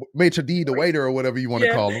 the maitre d', the waiter, or whatever you want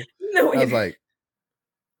to call him. No, I was like,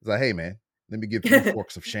 hey, man, let me give 3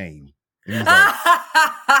 forks of shame. And he's like,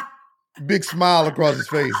 big smile across his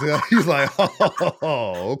face. He's like,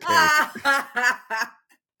 oh, okay.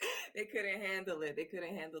 They couldn't handle it. They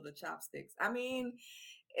couldn't handle the chopsticks. I mean,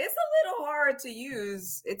 It's a little hard to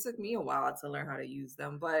use. It took me a while to learn how to use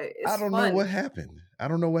them, but it's I don't fun. know what happened.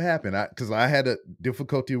 Because I had a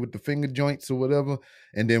difficulty with the finger joints or whatever.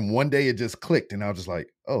 And then one day it just clicked and I was just like,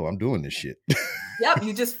 oh, I'm doing this shit. Yep.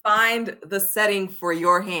 You just find the setting for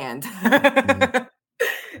your hand and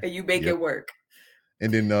you make it work.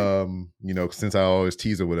 And then, since I always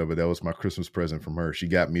tease her, whatever, that was my Christmas present from her. She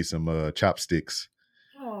got me some chopsticks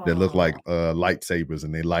that look like lightsabers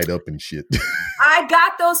and they light up and shit. I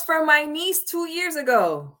got those from my niece 2 years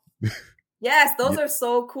ago. Yes, those are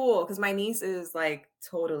so cool because my niece is like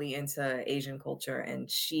totally into Asian culture and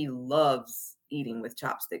she loves eating with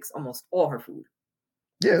chopsticks, almost all her food.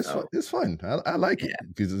 Yeah, it's fun. I like it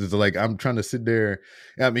because it's like I'm trying to sit there.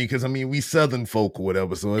 Because we Southern folk or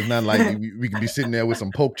whatever, so it's not like we can be sitting there with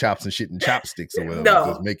some pork chops and shit and chopsticks or whatever. No,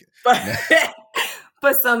 just make it.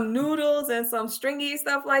 But some noodles and some stringy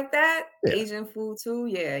stuff like that, Asian food too.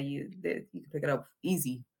 Yeah, you can pick it up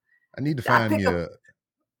easy. I need to find me a.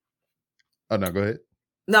 Oh no, go ahead.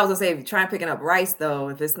 No, I was gonna say try picking up rice though.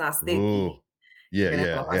 If it's not sticky, it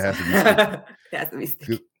has to be sticky. It has to be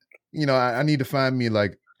sticky. I need to find me I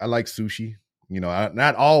like sushi.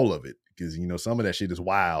 Not all of it because some of that shit is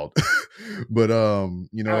wild. But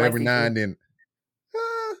every now and then.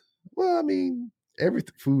 Every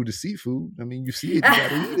food is seafood. You see it, you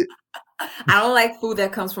gotta eat it. I don't like food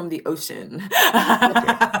that comes from the ocean. Okay.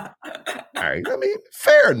 All right.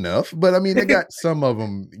 Fair enough. But they got some of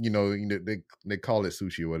them, they call it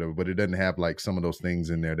sushi or whatever, but it doesn't have like some of those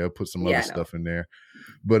things in there. They'll put some other stuff in there.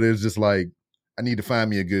 But it's just like, I need to find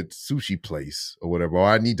me a good sushi place or whatever. Or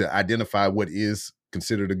I need to identify what is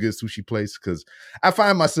considered a good sushi place. Cause I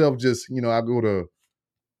find myself just, I go to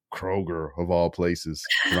Kroger of all places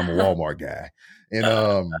because I'm a Walmart guy. And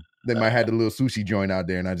they might have the little sushi joint out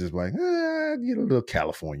there and I just like, get a little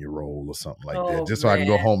California roll or something like that. Just so I can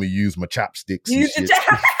go home and use my chopsticks and shit.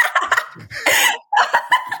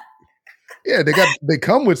 Yeah, they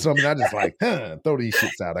come with something. I just like, throw these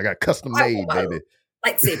shits out. I got custom made, baby.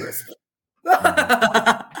 Lightsabers.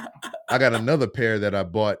 I got another pair that I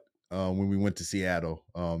bought when we went to Seattle.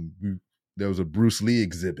 There was a Bruce Lee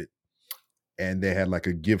exhibit. And they had like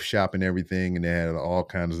a gift shop and everything, and they had all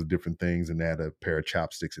kinds of different things, and they had a pair of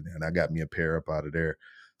chopsticks in there, and I got me a pair up out of there.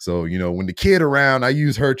 So, when the kid around, I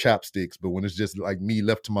use her chopsticks, but when it's just like me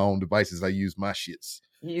left to my own devices, I use my shits.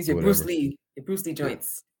 You use your Bruce Lee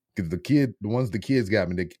joints. Because the ones the kids got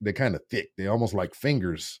me, they're kind of thick. They're almost like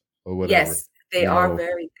fingers or whatever. Yes, they are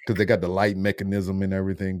very thick. Because they got the light mechanism and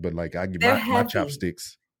everything, but like I give my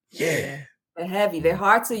chopsticks. Yeah. They're heavy. They're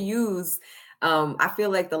hard to use. I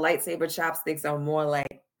feel like the lightsaber chopsticks are more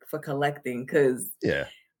like for collecting because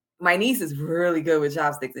my niece is really good with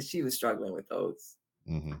chopsticks and she was struggling with those.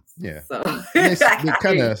 Mm-hmm. Yeah. So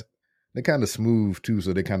they kind of smooth too,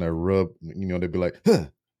 so they kind of rub. They'd be like, huh.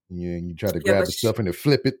 Yeah, and you try to grab the stuff and then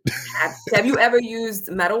flip it. Have you ever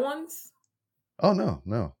used metal ones? Oh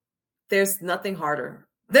no. There's nothing harder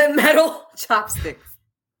than metal chopsticks.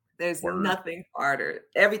 There's nothing harder.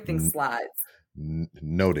 Everything slides.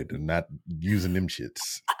 Noted, and not using them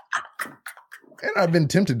shits. And I've been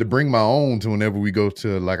tempted to bring my own to whenever we go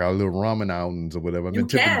to like our little ramen outings or whatever. I've been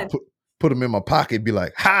tempted to put them in my pocket, be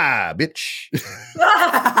like, "Ha, bitch!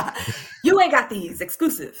 You ain't got these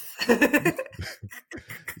exclusive."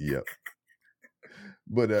 Yep.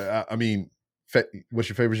 But what's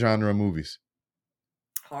your favorite genre of movies?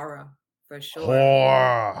 Horror, for sure.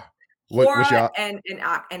 Horror. Horror and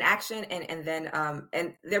action and then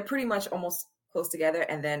and they're pretty much almost close together,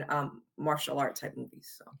 and then martial art type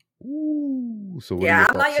movies. So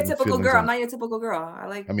I'm not your typical girl. I'm not your typical girl. I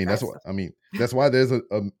like. That's why there's a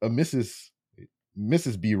Mrs.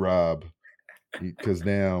 B. Rob, because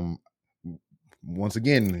damn. Once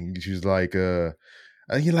again, she's like, "You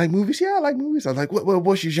like movies? Yeah, I like movies." I was like,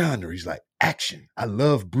 "What's your genre?" He's like, "Action. I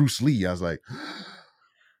love Bruce Lee." I was like,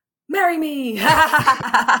 "Marry me."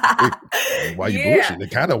 Why you bullshit? They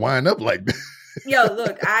kind of wind up like that. Yo,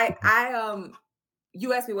 look, I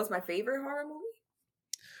you asked me what's my favorite horror movie?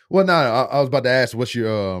 Well, no, I was about to ask what's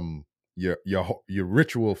your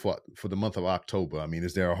ritual for the month of October.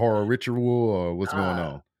 Is there a horror ritual or what's going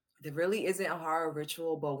on? There really isn't a horror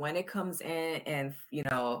ritual, but when it comes in and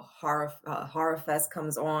Horror Fest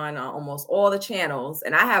comes on almost all the channels,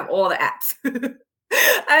 and I have all the apps.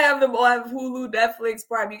 I have them all. I have Hulu, Netflix,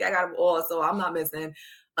 Prime. I got them all, so I'm not missing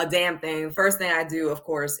a damn thing. First thing I do, of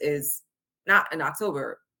course, is not in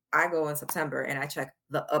October. I go in September and I check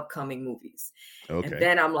the upcoming movies. Okay. And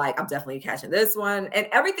then I'm like, I'm definitely catching this one. And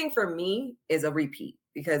everything for me is a repeat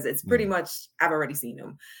because it's pretty much, I've already seen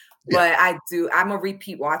them. But I'm a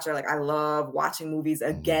repeat watcher. Like I love watching movies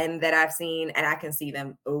again that I've seen, and I can see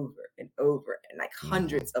them over and over and like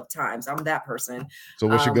hundreds of times. I'm that person. So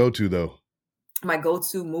what's your go-to though? My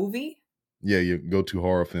go-to movie? Yeah, your go-to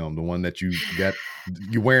horror film, the one that you got,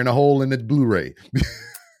 you're wearing a hole in the Blu-ray.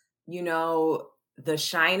 You know, The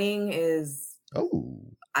Shining is. Oh.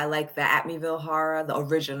 I like the Amityville Horror, the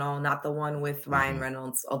original, not the one with Ryan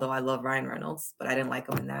Reynolds. Although I love Ryan Reynolds, but I didn't like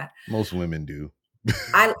him in that. Most women do.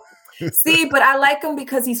 I see, but I like him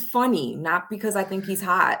because he's funny, not because I think he's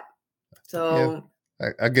hot. So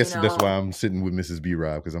I guess that's why I'm sitting with Mrs. B.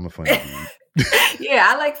 Rob, because I'm a funny dude. Yeah,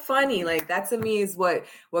 I like funny. Like that to me is what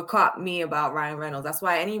caught me about Ryan Reynolds. That's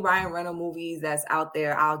why any Ryan Reynolds movies that's out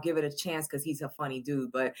there, I'll give it a chance because he's a funny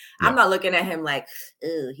dude. But I'm not looking at him like,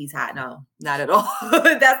 ew, he's hot. No, not at all.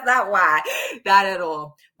 That's not why. Not at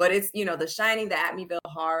all. But it's, you know, The Shining, the Amityville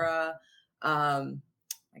Horror. My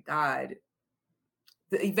God.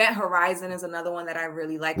 The Event Horizon is another one that I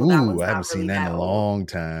really like. Ooh, I haven't seen that in a long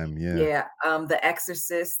time. Yeah. Yeah. The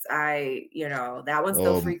Exorcist, that one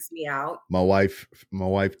still freaks me out. My wife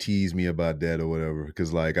teased me about that or whatever,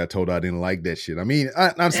 because like I told her I didn't like that shit. I mean,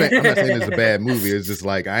 I'm not saying it's a bad movie. It's just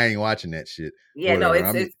like I ain't watching that shit. Yeah, no,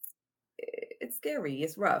 it's scary.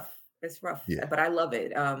 It's rough. It's rough. Yeah. But I love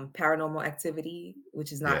it. Paranormal Activity,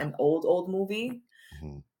 which is not an old movie.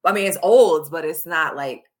 Mm-hmm. I mean, it's old, but it's not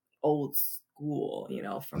like old school, you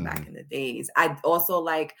know, from back in the days. I also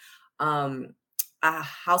like a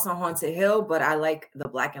House on Haunted Hill, but I like the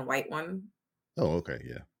black and white one. Oh, okay,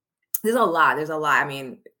 yeah. There's a lot. I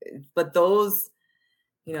mean, but those,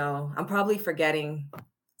 you know, I'm probably forgetting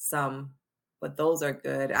some, but those are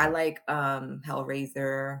good. I like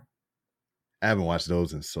Hellraiser. I haven't watched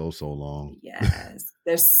those in so long. Yes,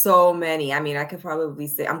 there's so many. I mean, I could probably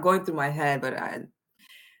say I'm going through my head, but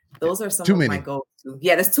those are some of my go-to.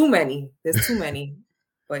 Yeah, there's too many.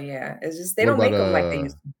 But yeah, it's just they don't make them like they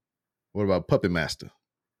used to. What about Puppet Master?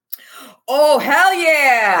 Oh, hell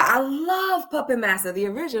yeah. I love Puppet Master. The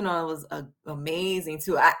original was amazing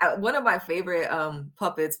too. One of my favorite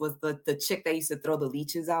puppets was the chick that used to throw the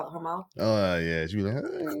leeches out her mouth. Oh yeah. She was like,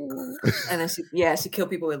 and then she killed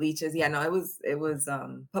people with leeches. Yeah, no, it was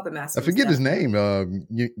Puppet Master. I forget his name.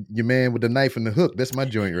 Your man with the knife and the hook. That's my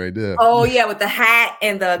joint right there. Oh yeah, with the hat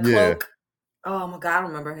and the cloak. Oh my God, I don't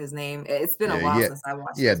remember his name. It's been a while since I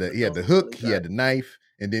watched it. He had the hook, he had the knife,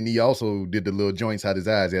 and then he also did the little joints out his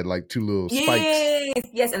eyes. He had like two little spikes.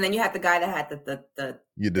 Yes, and then you had the guy that had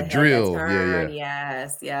the drill.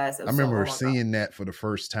 Yes. I remember seeing that for the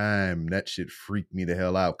first time. That shit freaked me the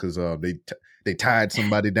hell out because they tied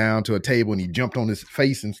somebody down to a table and he jumped on his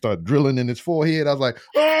face and started drilling in his forehead. I was like,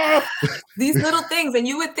 ah! These little things, and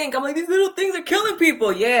you would think, I'm like, these little things are killing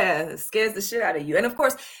people. Yeah, it scares the shit out of you. And of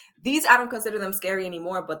course, these, I don't consider them scary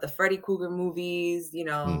anymore, but the Freddy Krueger movies, you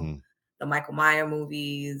know, the Michael Myers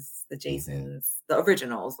movies, the Jasons, the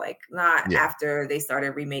originals, like not after they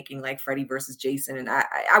started remaking like Freddy versus Jason. And I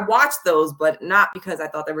watched those, but not because I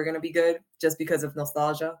thought they were going to be good, just because of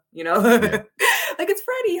nostalgia, you know, like it's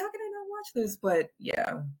Freddy. How can I not watch this? But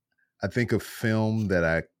yeah. I think a film that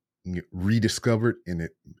I rediscovered and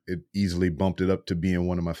it easily bumped it up to being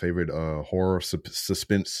one of my favorite horror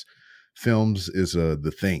suspense films is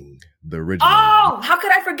The Thing, the original. Oh, how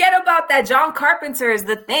could I forget about that? John Carpenter's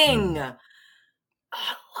The Thing. Oh,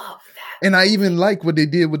 I love that. And I even like what they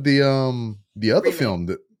did with the other remake.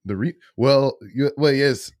 Film,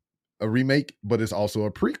 yes, a remake, but it's also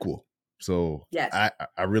a prequel. So yes.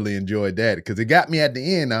 I really enjoyed that because it got me at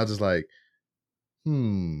the end. I was just like,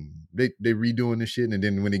 they redoing this shit, and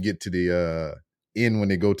then when they get to the when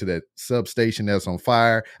they go to that substation that's on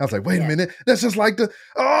fire, I was like, wait a minute, that's just like the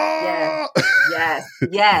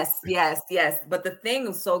yes. But The Thing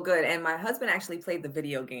was so good, and my husband actually played the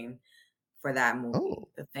video game for that movie.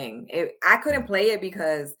 The Thing. I couldn't play it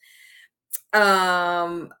because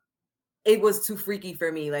it was too freaky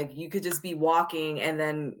for me. Like you could just be walking, and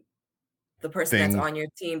then the person that's on your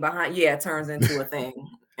team behind turns into a thing,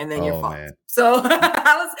 and then you're fucked. Man. So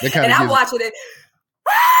I'm watching it.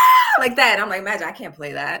 Like that. I'm like, imagine I can't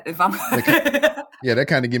play that if I'm that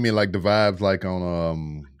kind of give me like the vibes like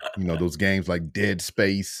on those games like Dead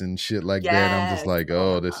Space and shit like that. I'm just like,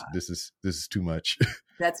 this is too much.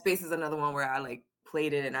 Dead Space is another one where I like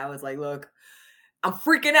played it and I was like, look, I'm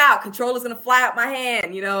freaking out. Controller's gonna fly out my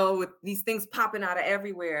hand, with these things popping out of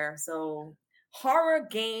everywhere. So horror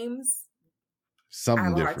games,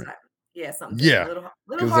 something different. Something. Yeah, a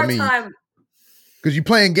little hard time. Because you're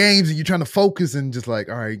playing games and you're trying to focus and just like,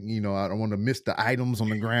 all right, I don't want to miss the items on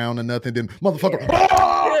the ground or nothing. Then motherfucker.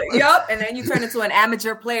 Yup. And then you turn into an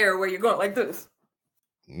amateur player where you're going like this.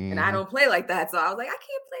 And I don't play like that. So I was like, I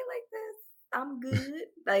can't play like this. I'm good.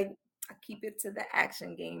 Like I keep it to the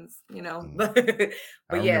action games, you know. Mm.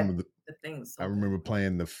 But I yeah, remember the thing was I so remember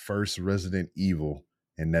playing the first Resident Evil,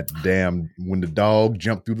 and that damn when the dog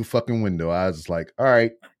jumped through the fucking window, I was like, all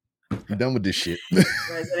right, I'm done with this shit.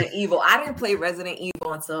 Resident Evil. I didn't play Resident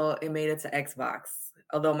Evil until it made it to Xbox.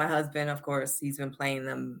 Although my husband, of course, he's been playing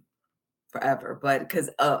them forever. But because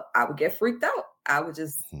I would get freaked out. I would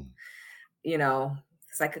just, you know,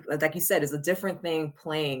 it's like you said, it's a different thing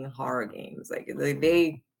playing horror games. Like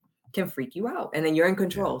they can freak you out, and then you're in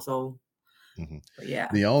control. So, yeah.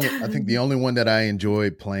 I think the only one that I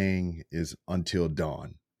enjoyed playing is Until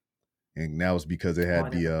Dawn, and that was because it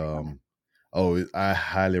had I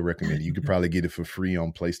highly recommend it. You could probably get it for free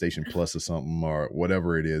on PlayStation Plus or something or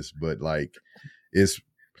whatever it is, but like it's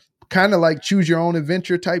kind of like choose your own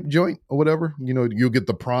adventure type joint or whatever. You know, you'll get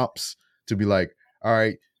the prompts to be like, all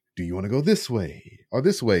right, do you want to go this way or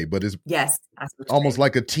this way? But it's almost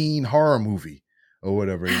like a teen horror movie or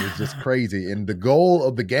whatever. It's just crazy. And the goal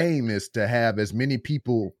of the game is to have as many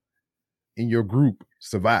people in your group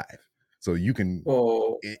survive. So you can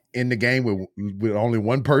in the game with only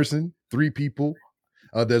one person, 3 people.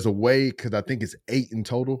 There's a way, because I think it's 8 in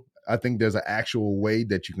total. I think there's an actual way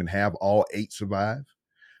that you can have all 8 survive.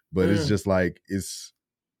 But it's just like,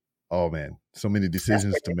 oh man, so many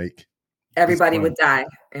decisions to make. Everybody would die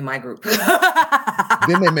in my group.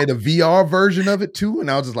 Then they made a VR version of it too.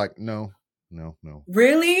 And I was just like, no.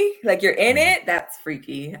 Really? Like you're in it? That's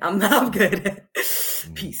freaky. I'm good.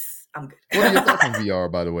 Peace. I'm good. What are your thoughts on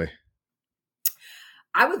VR, by the way?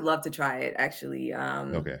 I would love to try it, actually.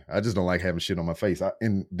 Okay. I just don't like having shit on my face.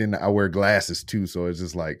 And then I wear glasses too. So it's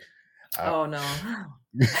just like. Oh, no.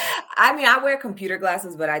 I mean, I wear computer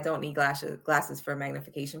glasses, but I don't need glasses for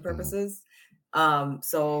magnification purposes.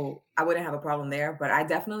 So I wouldn't have a problem there, but I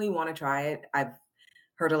definitely want to try it. I've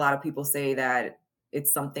heard a lot of people say that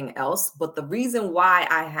it's something else, but the reason why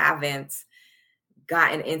I haven't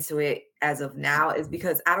gotten into it as of now is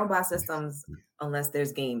because I don't buy systems unless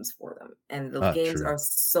there's games for them. And the games are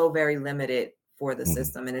so very limited for the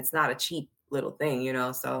system, and it's not a cheap little thing, you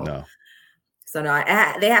know? So no,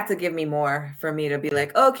 they have to give me more for me to be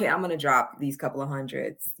like, okay, I'm going to drop these couple of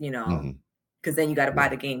hundreds, you know, because then you got to buy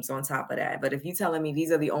the games on top of that. But if you're telling me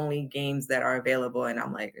these are the only games that are available, and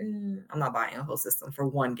I'm like, I'm not buying a whole system for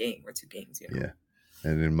 1 game or 2 games, you know? Yeah.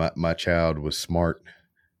 And then my child was smart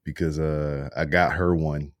because I got her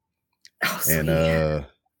one. Oh, and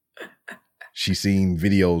she seen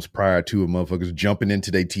videos prior to motherfuckers jumping into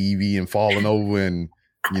their TV and falling over and,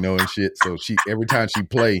 you know, and shit. So every time she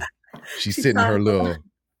play, she's sitting in her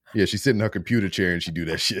she's sitting in her computer chair and she do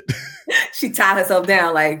that shit. She tied herself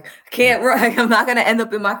down like, can't run. I'm not going to end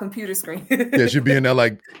up in my computer screen. Yeah, she'd be in there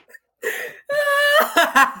like.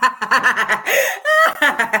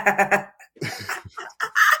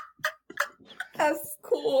 That's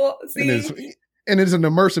cool. See? And it's an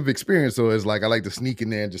immersive experience. So it's like, I like to sneak in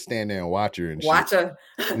there and just stand there and watch her. And watch her.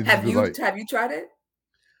 Have you tried it?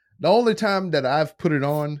 The only time that I've put it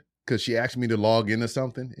on, because she asked me to log into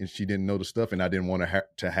something and she didn't know the stuff and I didn't want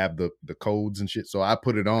to have the codes and shit. So I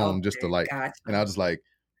put it on just to like, gotcha. And I was like,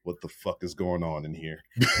 what the fuck is going on in here?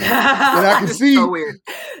 And I can see, so weird.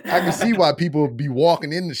 I can see why people be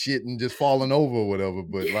walking into shit and just falling over or whatever.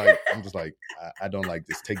 But like, I'm just like, I don't like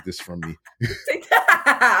this. Take this from me.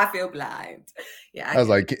 I feel blind. Yeah. I was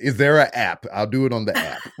like, is there an app? I'll do it on the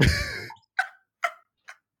app.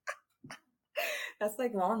 That's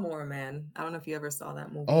like Lawnmower Man. I don't know if you ever saw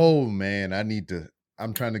that movie. Oh man,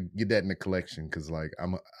 I'm trying to get that in the collection because like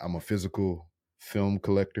I'm a physical film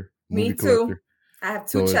collector. Me too. Collector. I have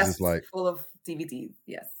 2 chests full of DVDs.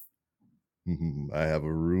 Yes. I have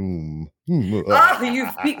a room. Oh, you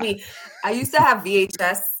beat me. I used to have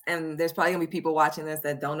VHS, and there's probably gonna be people watching this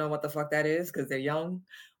that don't know what the fuck that is because they're young.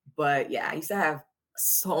 But yeah, I used to have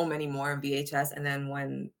so many more in VHS, and then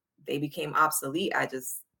when they became obsolete, I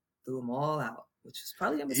just threw them all out, which is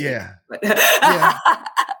probably a mistake. Yeah. But yeah.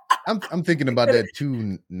 I'm thinking about that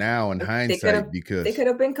too now in hindsight because they could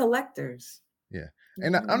have been collectors. Yeah.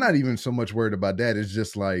 And I'm not even so much worried about that. It's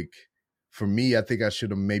just like, for me, I think I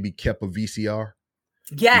should have maybe kept a VCR.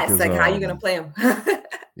 Yes, because, like how are you going to play them?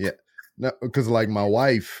 Yeah. No, because like my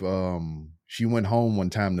wife, she went home one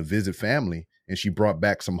time to visit family and she brought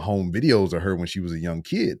back some home videos of her when she was a young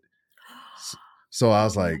kid. So I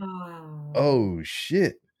was like, oh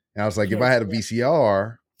shit. And I was like, if I had a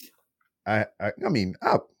VCR, I mean,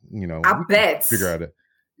 I bet figure out it.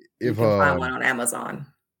 If you can find one on Amazon.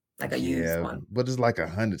 Like a used one. But it's like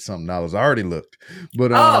 $100-something. I already looked.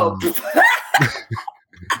 But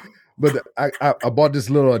but I bought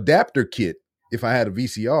this little adapter kit. If I had a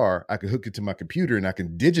VCR, I could hook it to my computer and I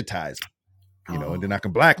can digitize it. you know, and then I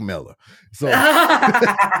can blackmail her. So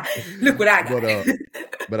look what I got.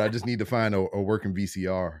 But I just need to find a working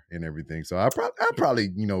VCR and everything. So I'll probably,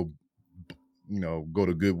 you know, go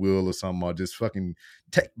to Goodwill or something, or just fucking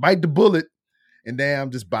bite the bullet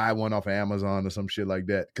and just buy one off of Amazon or some shit like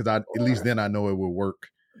that. Because at least then I know it will work.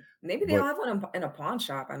 Maybe they'll have one in a pawn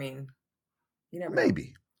shop. I mean, you never know.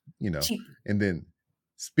 Maybe, you know. Cheap. And then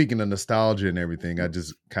speaking of nostalgia and everything, I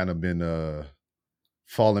just kind of been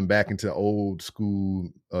falling back into old school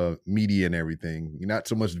media and everything. Not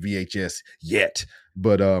so much VHS yet,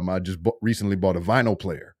 but I just recently bought a vinyl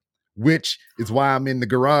player, which is why I'm in the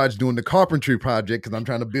garage doing the carpentry project, because I'm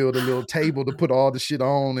trying to build a little table to put all the shit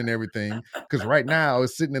on and everything. Because right now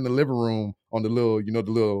it's sitting in the living room on the little, you know,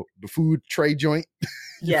 the food tray joint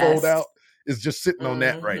you fold out. It's just sitting on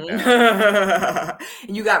that right now.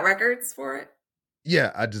 You got records for it?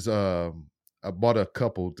 Yeah, I just I bought a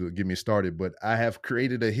couple to get me started, but I have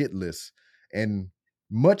created a hit list, and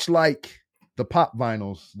much like the pop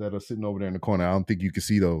vinyls that are sitting over there in the corner, I don't think you can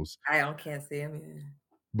see those. Can't see them either.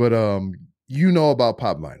 But you know about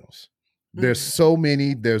pop vinyls. There's so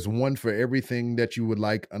many. There's one for everything that you would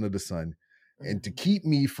like under the sun. And to keep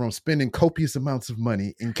me from spending copious amounts of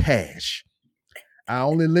money in cash, I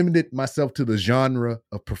only limited myself to the genre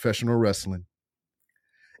of professional wrestling.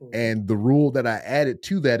 And the rule that I added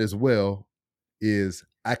to that as well is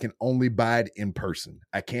I can only buy it in person.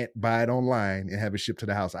 I can't buy it online and have it shipped to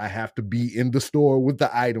the house. I have to be in the store with the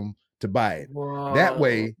item to buy it. Whoa. That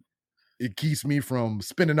way, it keeps me from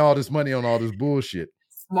spending all this money on all this bullshit.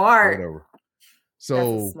 Smart. Whatever. So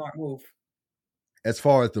that's a smart move. As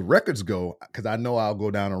far as the records go, because I know I'll go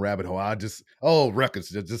down a rabbit hole. Records.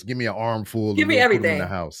 Just give me an armful. Give me everything in the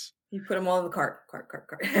house. You put them all in the cart.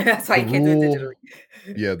 That's why you can't do it digitally.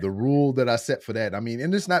 Yeah, the rule that I set for that. I mean,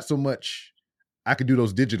 and it's not so much I could do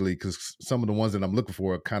those digitally, because some of the ones that I'm looking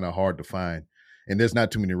for are kind of hard to find. And there's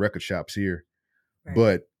not too many record shops here. Right.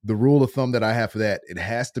 But the rule of thumb that I have for that, it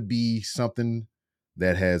has to be something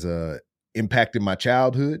that has impacted my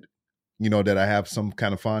childhood, you know, that I have some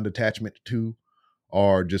kind of fond attachment to,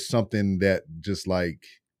 or just something that just like,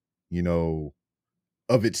 you know,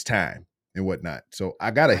 of its time and whatnot. So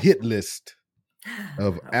I got a hit list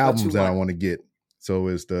of albums that I want to get. So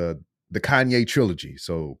it's the Kanye trilogy.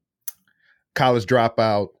 So College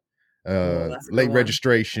Dropout, Late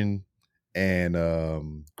Registration,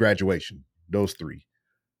 and Graduation. Those three.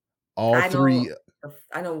 I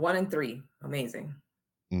know 1 and 3. Amazing.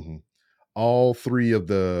 Mm-hmm. All three of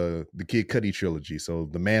the Kid Cudi trilogy. So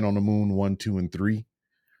The Man on the Moon 1, 2, and 3.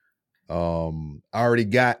 I already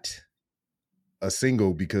got a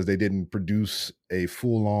single because they didn't produce a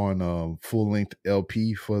full-on full-length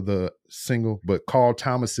LP for the single. But Carl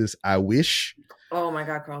Thomas's I Wish. Oh my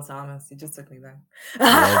God, Carl Thomas. You just took me back.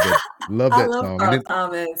 Love that song. Carl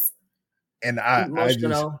Thomas. And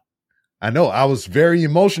I know I was very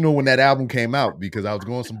emotional when that album came out, because I was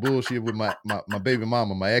going some bullshit with my baby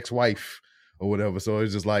mama, my ex-wife or whatever. So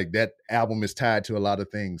it's just like that album is tied to a lot of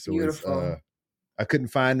things. So it's, I couldn't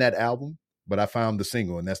find that album, but I found the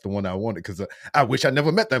single, and that's the one I wanted, because I wish I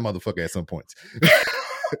never met that motherfucker at some points.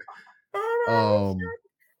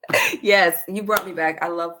 Yes, you brought me back. I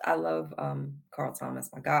love Carl Thomas.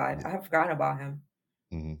 My God, I have forgotten about him.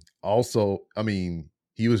 Mm-hmm. Also, I mean,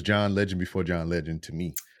 he was John Legend before John Legend to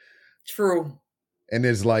me. True. And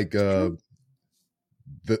it's like the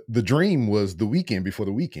dream was The Weeknd before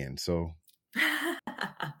The Weeknd. So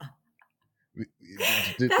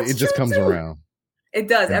it just comes around. It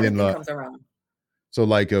does. And everything comes around. So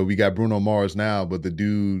like we got Bruno Mars now, but the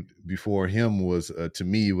dude before him was to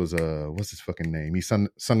me was what's his fucking name? He sung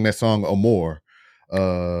that song Amor.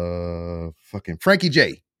 Fucking Frankie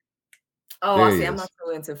J. Oh, I see. I'm not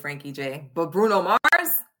so into Frankie J. But Bruno Mars?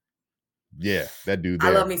 Yeah, that dude. I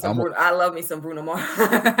love me some Bruno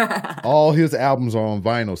Mars. All his albums are on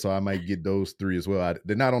vinyl, so I might get those 3 as well.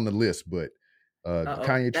 They're not on the list, but the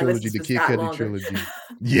Kanye trilogy, the Kid Cudi trilogy.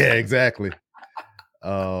 Yeah, exactly.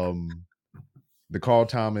 The Carl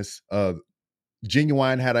Thomas,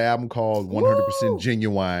 Genuine had an album called 100%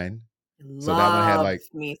 Genuine. So that one had like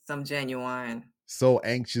me some Genuine. So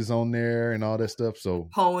Anxious on there and all that stuff. So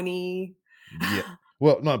Pony. Yeah.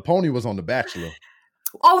 Well, no, Pony was on The Bachelor.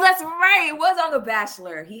 Oh, that's right. It was on The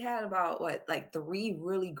Bachelor. He had about 3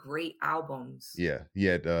 really great albums. Yeah. He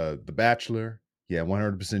had The Bachelor. He had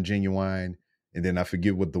 100% Genuine. And then I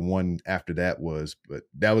forget what the one after that was, but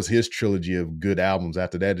that was his trilogy of good albums.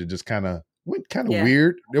 After that, it just kind of went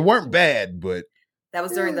weird. They weren't bad, but that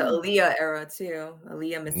was during the Aaliyah era too.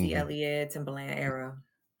 Aaliyah, Missy Elliott, Timbaland era.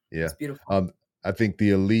 Yeah, it's beautiful. I think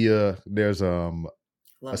the Aaliyah, there's a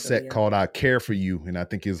set called "I Care for You," and I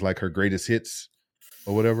think it's like her greatest hits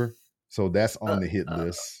or whatever. So that's on the hit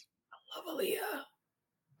list. I love Aaliyah.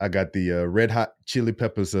 I got the Red Hot Chili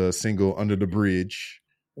Peppers single "Under the Bridge."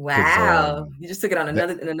 Wow, you just took it on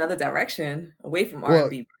another direction, away from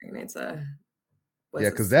R&B. It's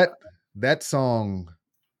because that song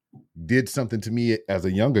did something to me as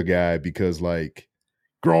a younger guy, because like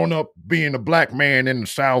growing up being a black man in the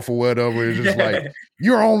South or whatever, it's just like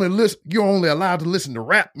you're only allowed to listen to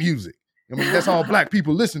rap music. I mean, that's all black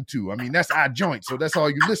people listen to. I mean, that's our joint, so that's all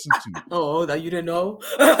you listen to. Oh, that you didn't know?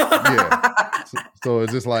 Yeah. So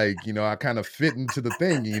it's just like, I kind of fit into the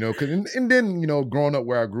thing, and then, growing up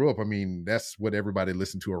where I grew up, I mean, that's what everybody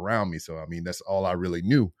listened to around me. So, I mean, that's all I really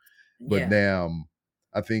knew. But damn,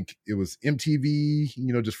 I think it was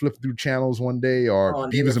MTV, just flipping through channels one day, or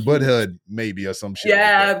Beavis and Butthead maybe, or some shit.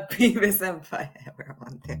 Yeah, like Beavis and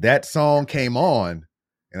Butthead. That song came on,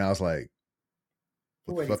 and I was like,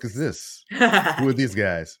 what the fuck is this? Who are these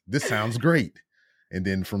guys? This sounds great. And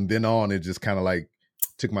then from then on, it just kind of like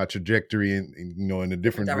took my trajectory in a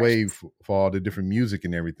different way for all the different music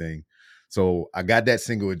and everything. So I got that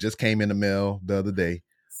single. It just came in the mail the other day.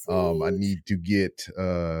 I need to get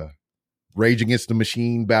Rage Against the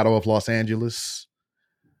Machine, Battle of Los Angeles.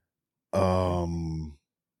 And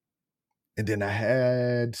then I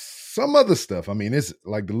had some other stuff. I mean, it's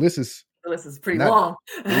like the list is pretty long.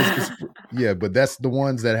 Yeah, but that's the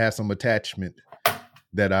ones that have some attachment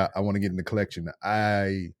that I want to get in the collection.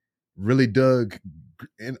 I really dug,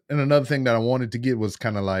 and another thing that I wanted to get was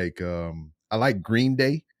kind of like, I like Green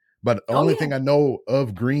Day, but the only thing I know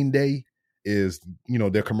of Green Day is,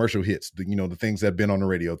 their commercial hits, the things that have been on the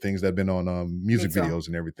radio, things that have been on music videos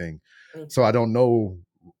and everything. So I don't know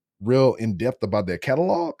real in depth about their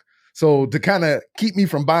catalog. So to kind of keep me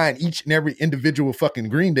from buying each and every individual fucking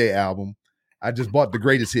Green Day album, I just bought the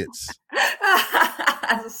greatest hits.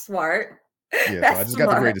 That's smart. Yeah, so I just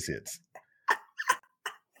got the greatest hits.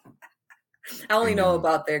 I only know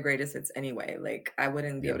about their greatest hits anyway. Like, I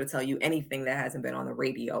wouldn't be able to tell you anything that hasn't been on the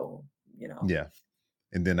radio, Yeah.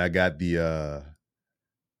 And then I got the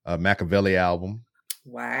Machiavelli album.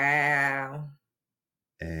 Wow.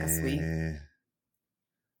 And that's sweet.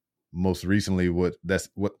 Most recently, it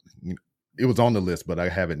was on the list, but I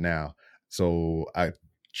have it now. So I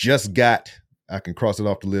can cross it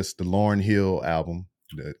off the list, the Lauryn Hill album,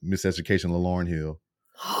 the Miseducation of Lauryn Hill.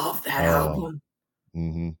 Love that album.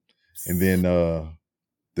 Mm-hmm. And then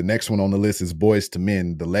the next one on the list is Boyz II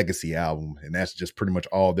Men, the Legacy album. And that's just pretty much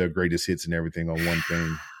all their greatest hits and everything on one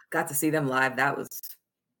thing. Got to see them live.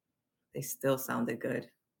 They still sounded good.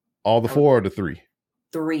 All the four or the three?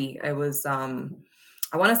 Three. It was, I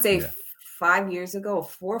want to say 4 or 5 years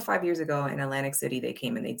ago in Atlantic City, they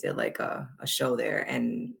came and they did like a show there.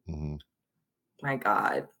 And my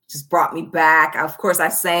God, just brought me back. Of course, I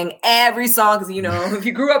sang every song because, if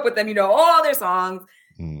you grew up with them, you know all their songs.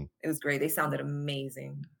 It was great. They sounded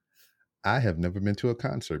amazing. I have never been to a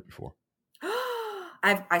concert before.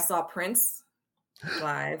 I saw Prince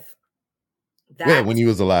live. When he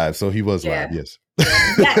was alive. So he was live, yes.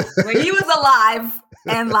 Yes, when he was alive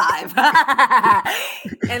and live.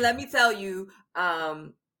 And let me tell you,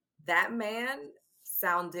 that man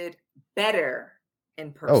sounded better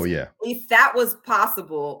in person. Oh, yeah. If that was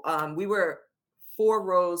possible, we were 4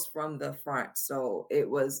 rows from the front. So it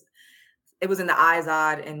was in the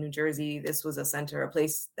Izod in New Jersey. This was a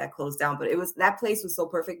place that closed down, but that place was so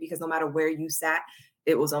perfect because no matter where you sat,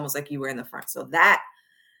 it was almost like you were in the front. So that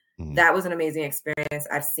was an amazing experience.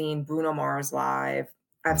 I've seen Bruno Mars live.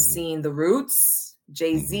 I've seen The Roots,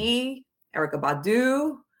 Jay-Z, Erykah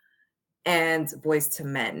Badu, and Boyz II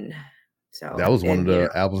Men. So that was one of the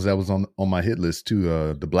albums that was on my hit list too.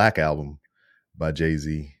 The Black Album by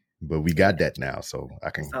Jay-Z. But we got that now, so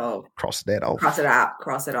I can cross that off. Cross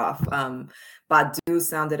it off. Badu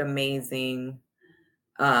sounded amazing.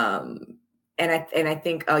 And I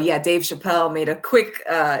think, Dave Chappelle made a quick,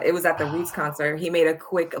 it was at the Roots concert. He made a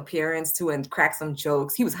quick appearance too and cracked some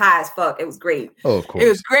jokes. He was high as fuck. It was great. Oh, of course. It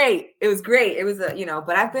was great. It was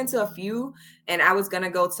but I've been to a few and I was going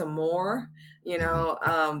to go to more,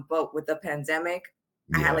 but with the pandemic,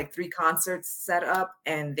 I had like 3 concerts set up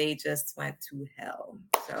and they just went to hell.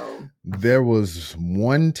 So there was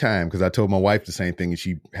one time, because I told my wife the same thing and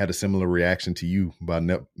she had a similar reaction to you about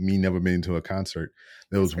me never being to a concert.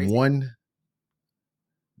 There was one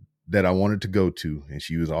that I wanted to go to, and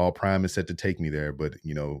she was all prime and set to take me there. But,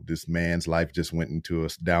 this man's life just went into a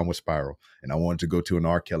downward spiral, and I wanted to go to an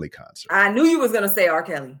R. Kelly concert. I knew you was going to say R.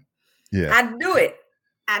 Kelly. Yeah. I knew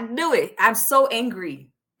it. I'm so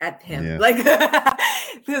angry at him.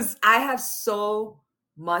 Because I have so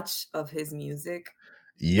much of his music.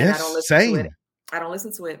 Yes, same. I don't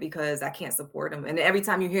listen to it because I can't support him. And every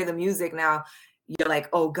time you hear the music now, you're like,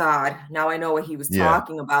 oh God, now I know what he was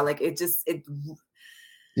talking about. Like it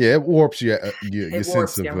warps your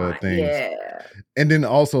sense of things. Yeah. And then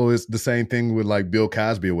also it's the same thing with like Bill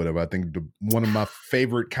Cosby or whatever. I think one of my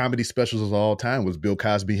favorite comedy specials of all time was Bill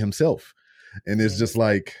Cosby himself. And it's just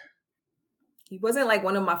like, he wasn't like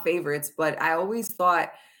one of my favorites, but I always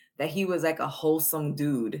thought that he was like a wholesome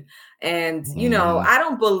dude. And, you know, I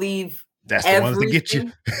don't believe that's the ones that get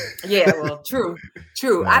you. Yeah, well, true.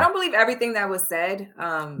 I don't believe everything that was said.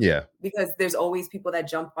 Because there's always people that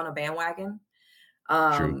jump on a bandwagon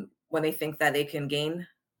when they think that they can gain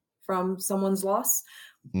from someone's loss.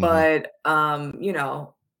 But, you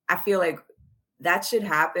know, I feel like that should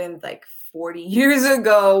happen like 40 years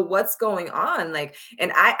ago. What's going on? Like,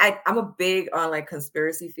 and I'm a big on like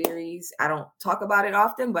conspiracy theories. I don't talk about it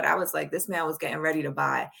often, but I was like, this man was getting ready to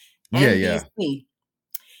buy NBC.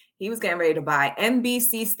 He was getting ready to buy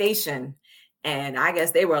NBC station. And I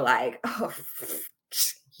guess they were like, oh,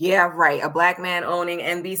 yeah, right. A black man owning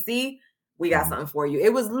NBC. We got something for you.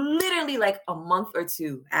 It was literally like a month or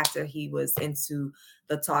two after he was into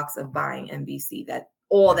the talks of buying NBC that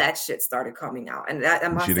all that shit started coming out. And that,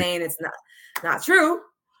 I'm not saying it's not true.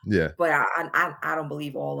 Yeah. But I don't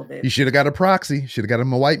believe all of it. He should have got a proxy. Should have got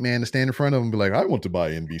him a white man to stand in front of him and be like, I want to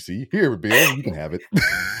buy NBC. Here, Bill, you can have it.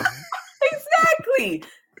 Exactly.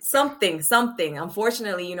 Something.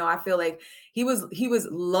 Unfortunately, you know, I feel like he was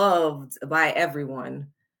loved by everyone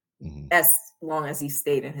as long as he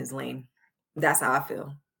stayed in his lane. That's how I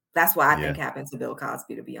feel. That's what I think happened to Bill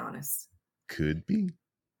Cosby, to be honest. Could be.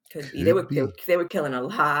 They were killing a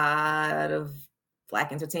lot of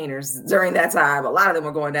black entertainers during that time. A lot of them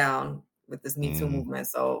were going down with this Me Too movement.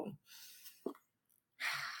 So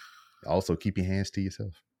also keep your hands to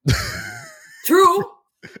yourself. True.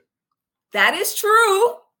 That is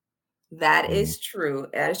true. That is true.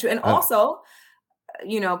 And also,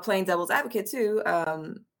 you know, playing devil's advocate too,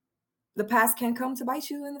 the past can come to bite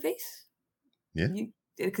you in the face. Yeah.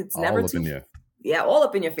 It's never too. Yeah, all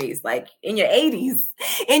up in your face, like in your 80s.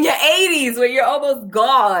 In your 80s, when you're almost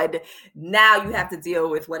God. Now you have to deal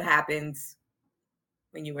with what happened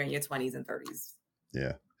when you were in your 20s and 30s.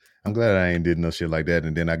 Yeah. I'm glad I ain't did no shit like that.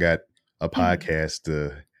 And then I got a podcast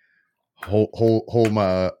to hold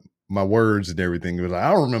my words and everything. It was like,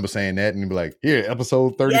 I don't remember saying that. And be like, here,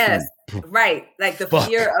 episode 33. Yes, right. Like the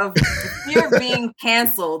fear of being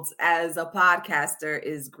canceled as a podcaster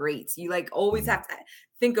is great. You like always have to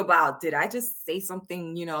think about, did I just say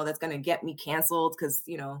something, you know, that's going to get me canceled? Because,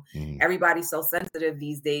 you know, everybody's so sensitive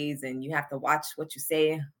these days and you have to watch what you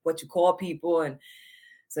say, what you call people. And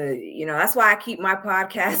so, you know, that's why I keep my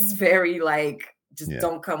podcasts very like, just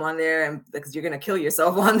don't come on there and because you're going to kill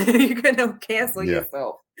yourself on there. You're going to cancel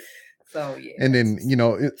yourself. So, yeah. And then, you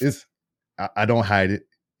know, I don't hide it.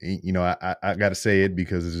 You know, I got to say it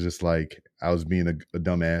because it's just like I was being a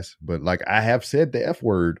dumbass. But like I have said the F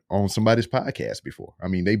word on somebody's podcast before. I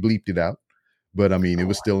mean, they bleeped it out, but I mean, it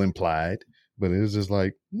was still implied. But it was just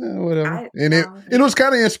like, no, whatever. It was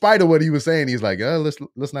kind of in spite of what he was saying. He's like,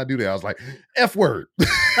 let's not do that. I was like, F word.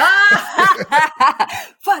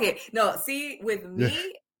 Fuck it. No, see, with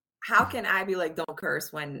me, how can I be like, don't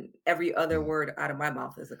curse when every other word out of my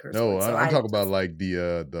mouth is a curse word? No, I'm talking about like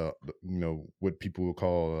the you know, what people will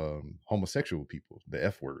call homosexual people, the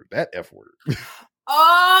F word, that F word.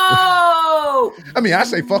 Oh, I mean, I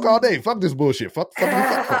say fuck all day. Fuck this bullshit. Fuck.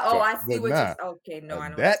 I see what you're okay. No, I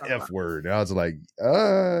know that F word. I was like,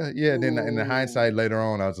 yeah. And then in the hindsight later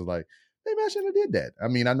on, I was like, maybe I shouldn't have did that. I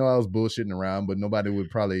mean, I know I was bullshitting around, but nobody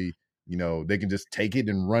would probably, you know, they can just take it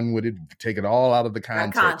and run with it, take it all out of the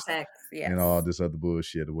context, and all this other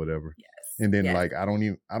bullshit or whatever. Yes. And then like I don't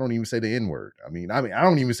even say the N word. I mean, I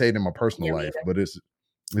don't even say it in my personal life, but it's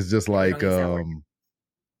just like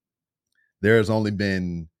there's only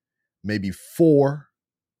been maybe 4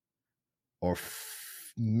 or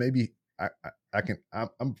maybe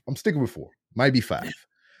I'm sticking with 4, might be 5.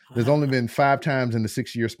 There's only been 5 times in the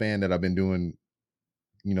 6-year span that I've been doing,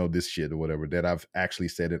 you know, this shit or whatever, that I've actually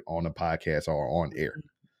said it on a podcast or on air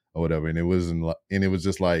or whatever. And it was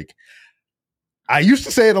just like, I used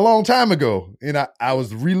to say it a long time ago and I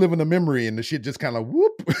was reliving a memory and the shit just kind of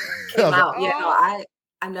whoop. Came out. Like, no,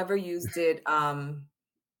 I never used it.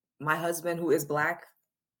 My husband, who is black,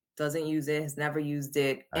 doesn't use it, has never used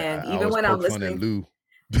it. And even when I'm listening, Lou.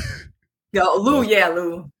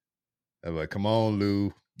 Lou. I'm like, come on,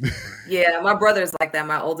 Lou. Yeah, my brother's like that.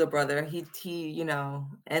 My older brother, he, you know,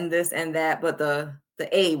 and this and that, but the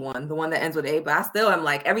A one, the one that ends with A. But I still am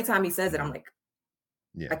like, every time he says it, I'm like,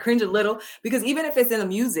 I cringe a little because even if it's in the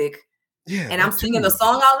music, and I'm singing the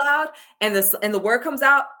song out loud, and the word comes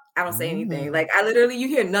out, I don't say anything. Like I literally, you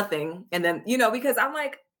hear nothing, and then you know, because I'm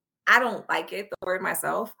like, I don't like it, the word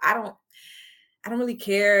myself. I don't really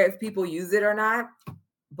care if people use it or not,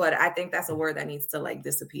 but I think that's a word that needs to like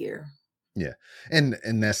disappear. Yeah. And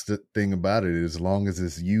that's the thing about it. As long as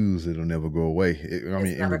it's used, it'll never go away.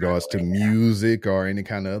 In regards to music or any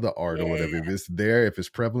kind of other art or whatever, if it's there, if it's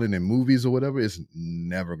prevalent in movies or whatever, it's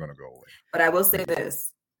never going to go away. But I will say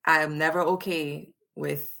this. I am never okay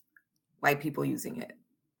with white people using it.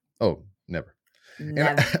 Oh, never.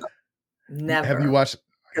 Never. Never. Have you watched,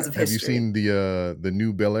 have you seen the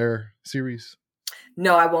new Bel-Air series?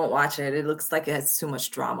 No, I won't watch it. It looks like it has too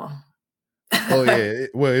much drama. Oh yeah,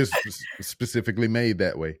 it's specifically made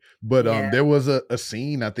that way. But there was a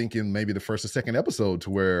scene, I think in maybe the first or second episode, to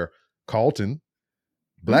where Carlton,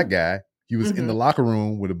 black guy, he was in the locker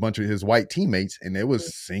room with a bunch of his white teammates, and they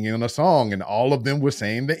was singing a song, and all of them were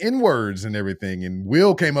saying the N-words and everything. And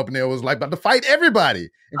Will came up and there was like about to fight everybody.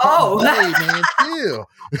 And Carlton, hey man, chill.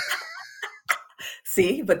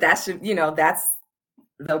 See, but that should, that's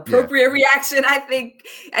the appropriate reaction. I think,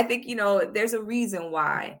 there's a reason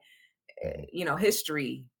why.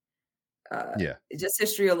 History, just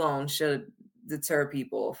history alone should deter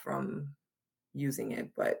people from using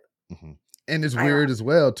it. But and it's weird as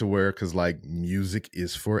well to where, because like music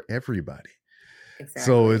is for everybody. Exactly.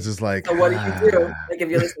 So it's just like, so what do you do? Like if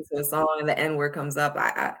you listen to a song and the N-word comes up,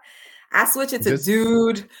 I switch it to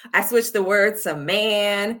dude. I switch the word to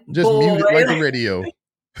man. Just mute it like the radio.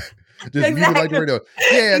 Just mute it like the radio.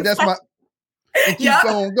 Yeah, that's my. And keep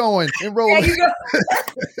going and rolling.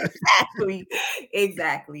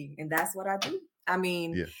 Exactly. And that's what I do. I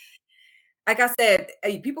mean, like I said,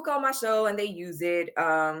 people call my show and they use it.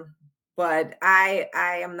 But I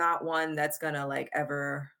am not one that's gonna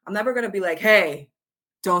I'm never gonna be like, hey,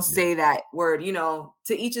 don't say that word. To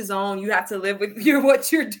each his own. You have to live with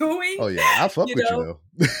what you're doing. Oh yeah, I'll fuck with you though.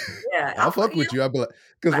 Yeah, I'll fuck with you. I'll be like,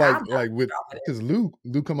 because Lou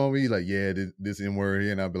come over, he's like, yeah, this N-word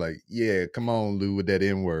here, and I'll be like, yeah, come on, Lou, with that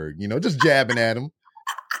N-word, just jabbing at him.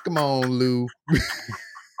 Come on, Lou.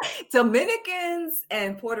 Dominicans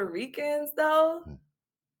and Puerto Ricans, though,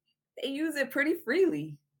 they use it pretty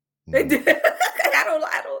freely. They do. I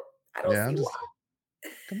don't see why.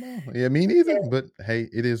 Come on, yeah, me neither. Yeah. But hey,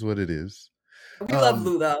 it is what it is. We love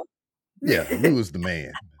Lou though. Yeah, Lou is the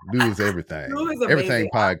man. Lou is everything. Lou is everything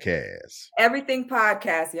podcast. Everything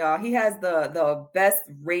podcast, y'all. He has the best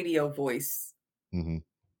radio voice. Mm-hmm.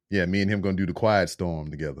 Yeah, me and him gonna do the Quiet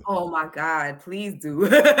Storm together. Oh my God, please do.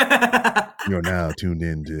 You're now tuned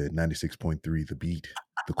in to 96.3 The Beat,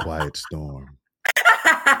 the Quiet Storm.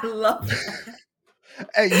 I love that.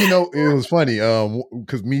 Hey, it was funny,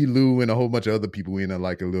 because me, Lou, and a whole bunch of other people in a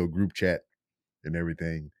little group chat and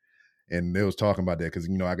everything. And they was talking about that because,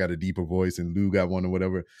 I got a deeper voice and Lou got one or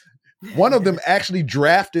whatever. One of them actually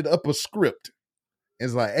drafted up a script.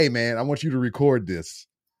 It's like, hey, man, I want you to record this.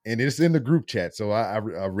 And it's in the group chat. So I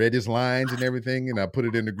read his lines and everything, and I put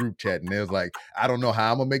it in the group chat. And they was like, I don't know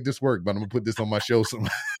how I'm going to make this work, but I'm going to put this on my show sometime.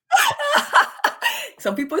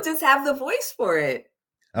 Some people just have the voice for it.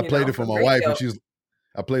 I played it for my wife, and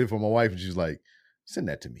she's like, send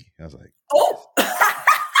that to me. I was like, oh.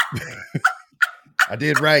 I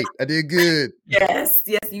did right. I did good. Yes,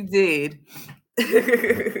 you did.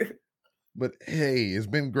 But hey, it's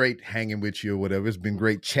been great hanging with you or whatever. It's been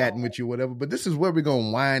great chatting with you or whatever. But this is where we're going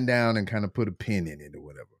to wind down and kind of put a pin in it or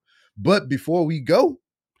whatever. But before we go,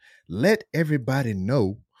 let everybody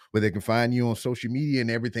know where they can find you on social media and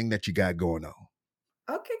everything that you got going on.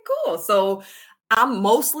 Okay, cool. So I'm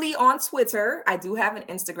mostly on Twitter. I do have an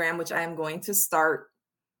Instagram, which I am going to start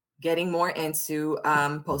getting more into,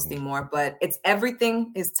 posting more, but it's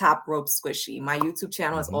everything is Top Rope Squishy. My YouTube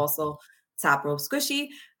channel is also Top Rope Squishy.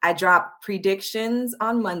 I drop predictions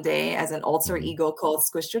on Monday as an alter ego called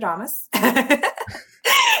Squishtradamus. I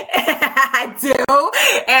do.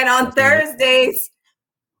 And on Thursdays,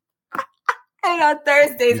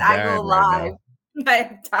 I go live.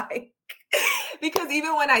 I'm dying. Because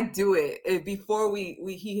even when I do it, before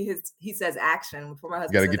he says action, before my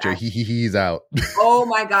husband gotta get your he's out. Oh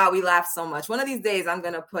my God, we laugh so much. One of these days I'm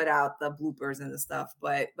gonna put out the bloopers and the stuff.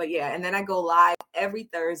 But yeah, and then I go live every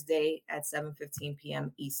Thursday at 7:15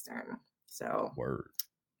 p.m. Eastern. So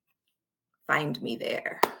find me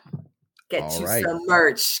there. Get All you right. some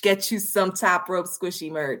merch. Get you some Top Rope Squishy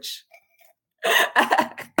merch.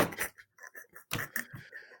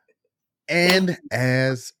 And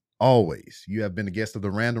as always, you have been a guest of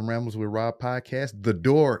the Random Rambles with Rob podcast. The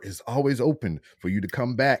door is always open for you to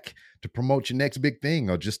come back to promote your next big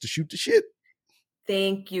thing or just to shoot the shit.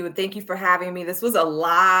 Thank you. Thank you for having me. This was a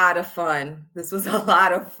lot of fun.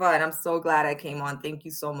 I'm so glad I came on. Thank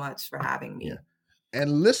you so much for having me. Yeah.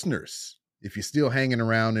 And listeners, if you're still hanging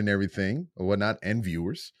around and everything or whatnot, and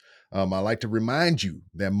viewers, I'd like to remind you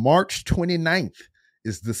that March 29th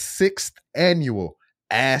is the 6th annual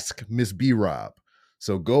Ask Miss B Rob.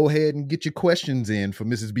 So go ahead and get your questions in for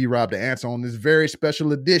Mrs. B Rob to answer on this very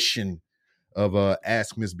special edition of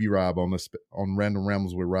Ask Miss B Rob on Random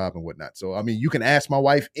Rambles with Rob and whatnot. So, I mean, you can ask my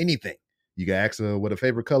wife anything. You can ask her what her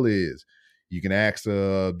favorite color is. You can ask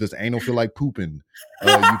does anal feel like pooping?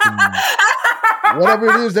 You can whatever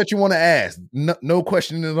it is that you want to ask. No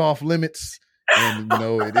question is off limits. And, you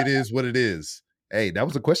know, it is what it is. Hey, that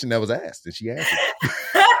was a question that was asked, and she answered.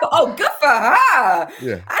 Oh, good for her.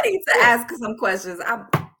 Yeah. I need to ask her some questions.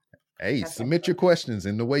 Hey, submit your questions.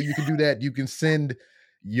 And the way you can do that, you can send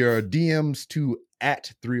your DMs to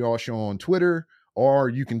 @3RShow on Twitter, or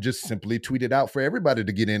you can just simply tweet it out for everybody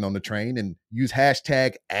to get in on the train and use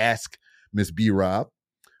hashtag #AskMissBRob.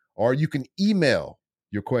 Or you can email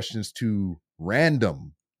your questions to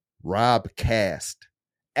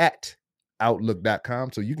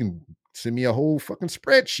randomrobcast@outlook.com. So you can send me a whole fucking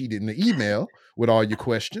spreadsheet in the email with all your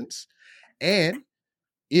questions. And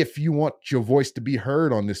if you want your voice to be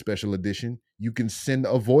heard on this special edition, you can send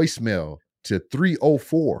a voicemail to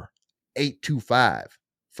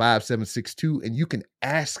 304-825-5762, and you can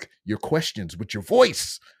ask your questions with your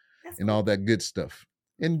voice and all that good stuff.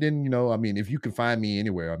 And then, you know, I mean, if you can find me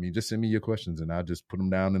anywhere, I mean, just send me your questions and I'll just put them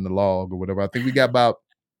down in the log or whatever. I think we got about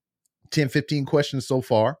 10, 15 questions so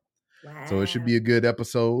far. Wow. So it should be a good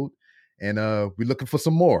episode. And we're looking for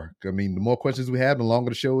some more. I mean, the more questions we have, the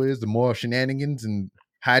longer the show is, the more shenanigans and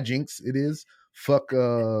hijinks it is. Fuck,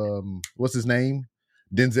 what's his name?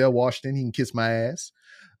 Denzel Washington. He can kiss my ass.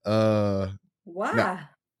 Why? Nah,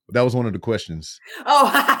 that was one of the questions. Oh,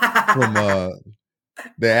 from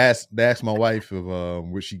they asked my wife if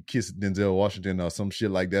would she kiss Denzel Washington or some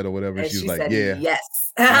shit like that or whatever. And she was like, yeah. Yes.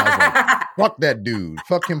 And I was like, fuck that dude.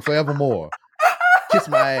 Fuck him forevermore. Kiss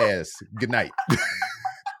my ass. Good night.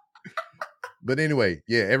 But anyway,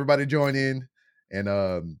 yeah, everybody join in, and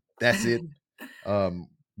that's it.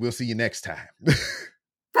 We'll see you next time.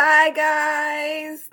 Bye, guys.